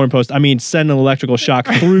delete the forum post. I mean send an electrical shock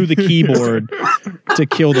through the keyboard to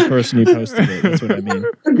kill the person who posted it. That's what I mean.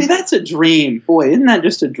 I mean, that's a dream. Boy, isn't that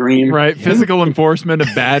just a dream? Right. Physical enforcement of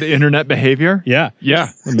bad internet behavior. Yeah. Yeah.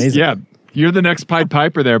 Amazing. Yeah. You're the next Pied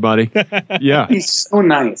Piper there, buddy. Yeah. He's so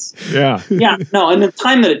nice. Yeah. Yeah. No, and the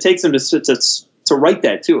time that it takes them to write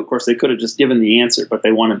that too. Of course, they could have just given the answer, but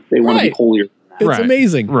they want to be holier than that. It's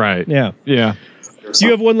amazing. Right. Yeah. Yeah. Do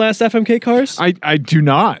you have one last FMK cars? I do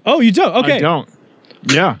not. Oh, you don't? Okay. I don't.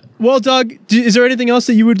 Yeah. Well, Doug, is there anything else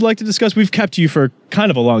that you would like to discuss? We've kept you for kind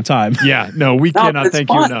of a long time. Yeah. No, we cannot it's thank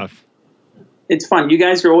you fun. enough. It's fun. You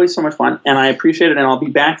guys are always so much fun, and I appreciate it. And I'll be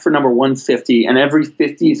back for number 150 and every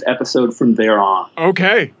 50th episode from there on.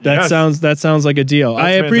 Okay. That sounds like a deal. That's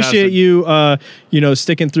I appreciate fantastic. you,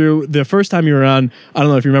 sticking through. The first time you were on, I don't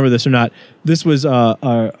know if you remember this or not. This was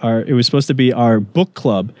our it was supposed to be our book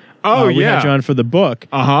club. Oh, we had you on for the book.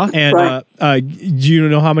 And Right. do you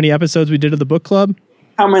know how many episodes we did of the book club?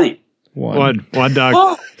 How many? One, Doug.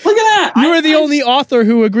 Oh, look at that! You were the only author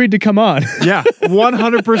who agreed to come on. Yeah,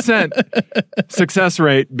 100% success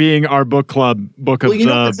rate being our book club book of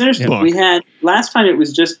what's interesting? book. We had last time it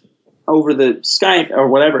was just over the Skype or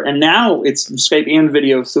whatever, and now it's Skype and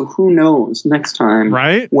video. So who knows next time?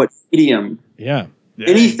 Right? What medium? Yeah.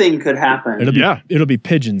 Anything could happen. It'll be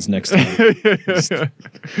pigeons next time.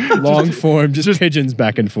 Long form, just pigeons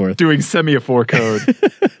back and forth. Doing semaphore code.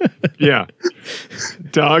 Yeah.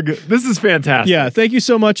 Doug, this is fantastic. Yeah, thank you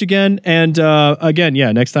so much again. And again,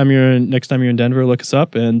 next time you're in Denver, look us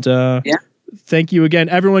up. And thank you again.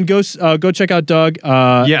 Everyone go check out Doug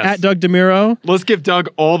at Doug DeMiro. Let's give Doug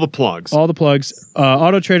all the plugs. All the plugs.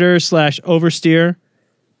 AutoTrader/Oversteer.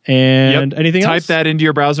 And anything else? Type that into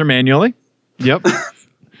your browser manually. Yep.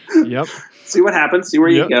 Yep. See what happens. See where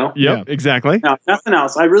you go. Yep. Exactly. No, nothing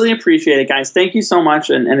else. I really appreciate it, guys. Thank you so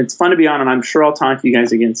much. And it's fun to be on, and I'm sure I'll talk to you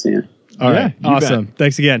guys again soon. All right. Awesome. Bet.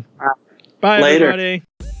 Thanks again. All right. Bye, Later. everybody.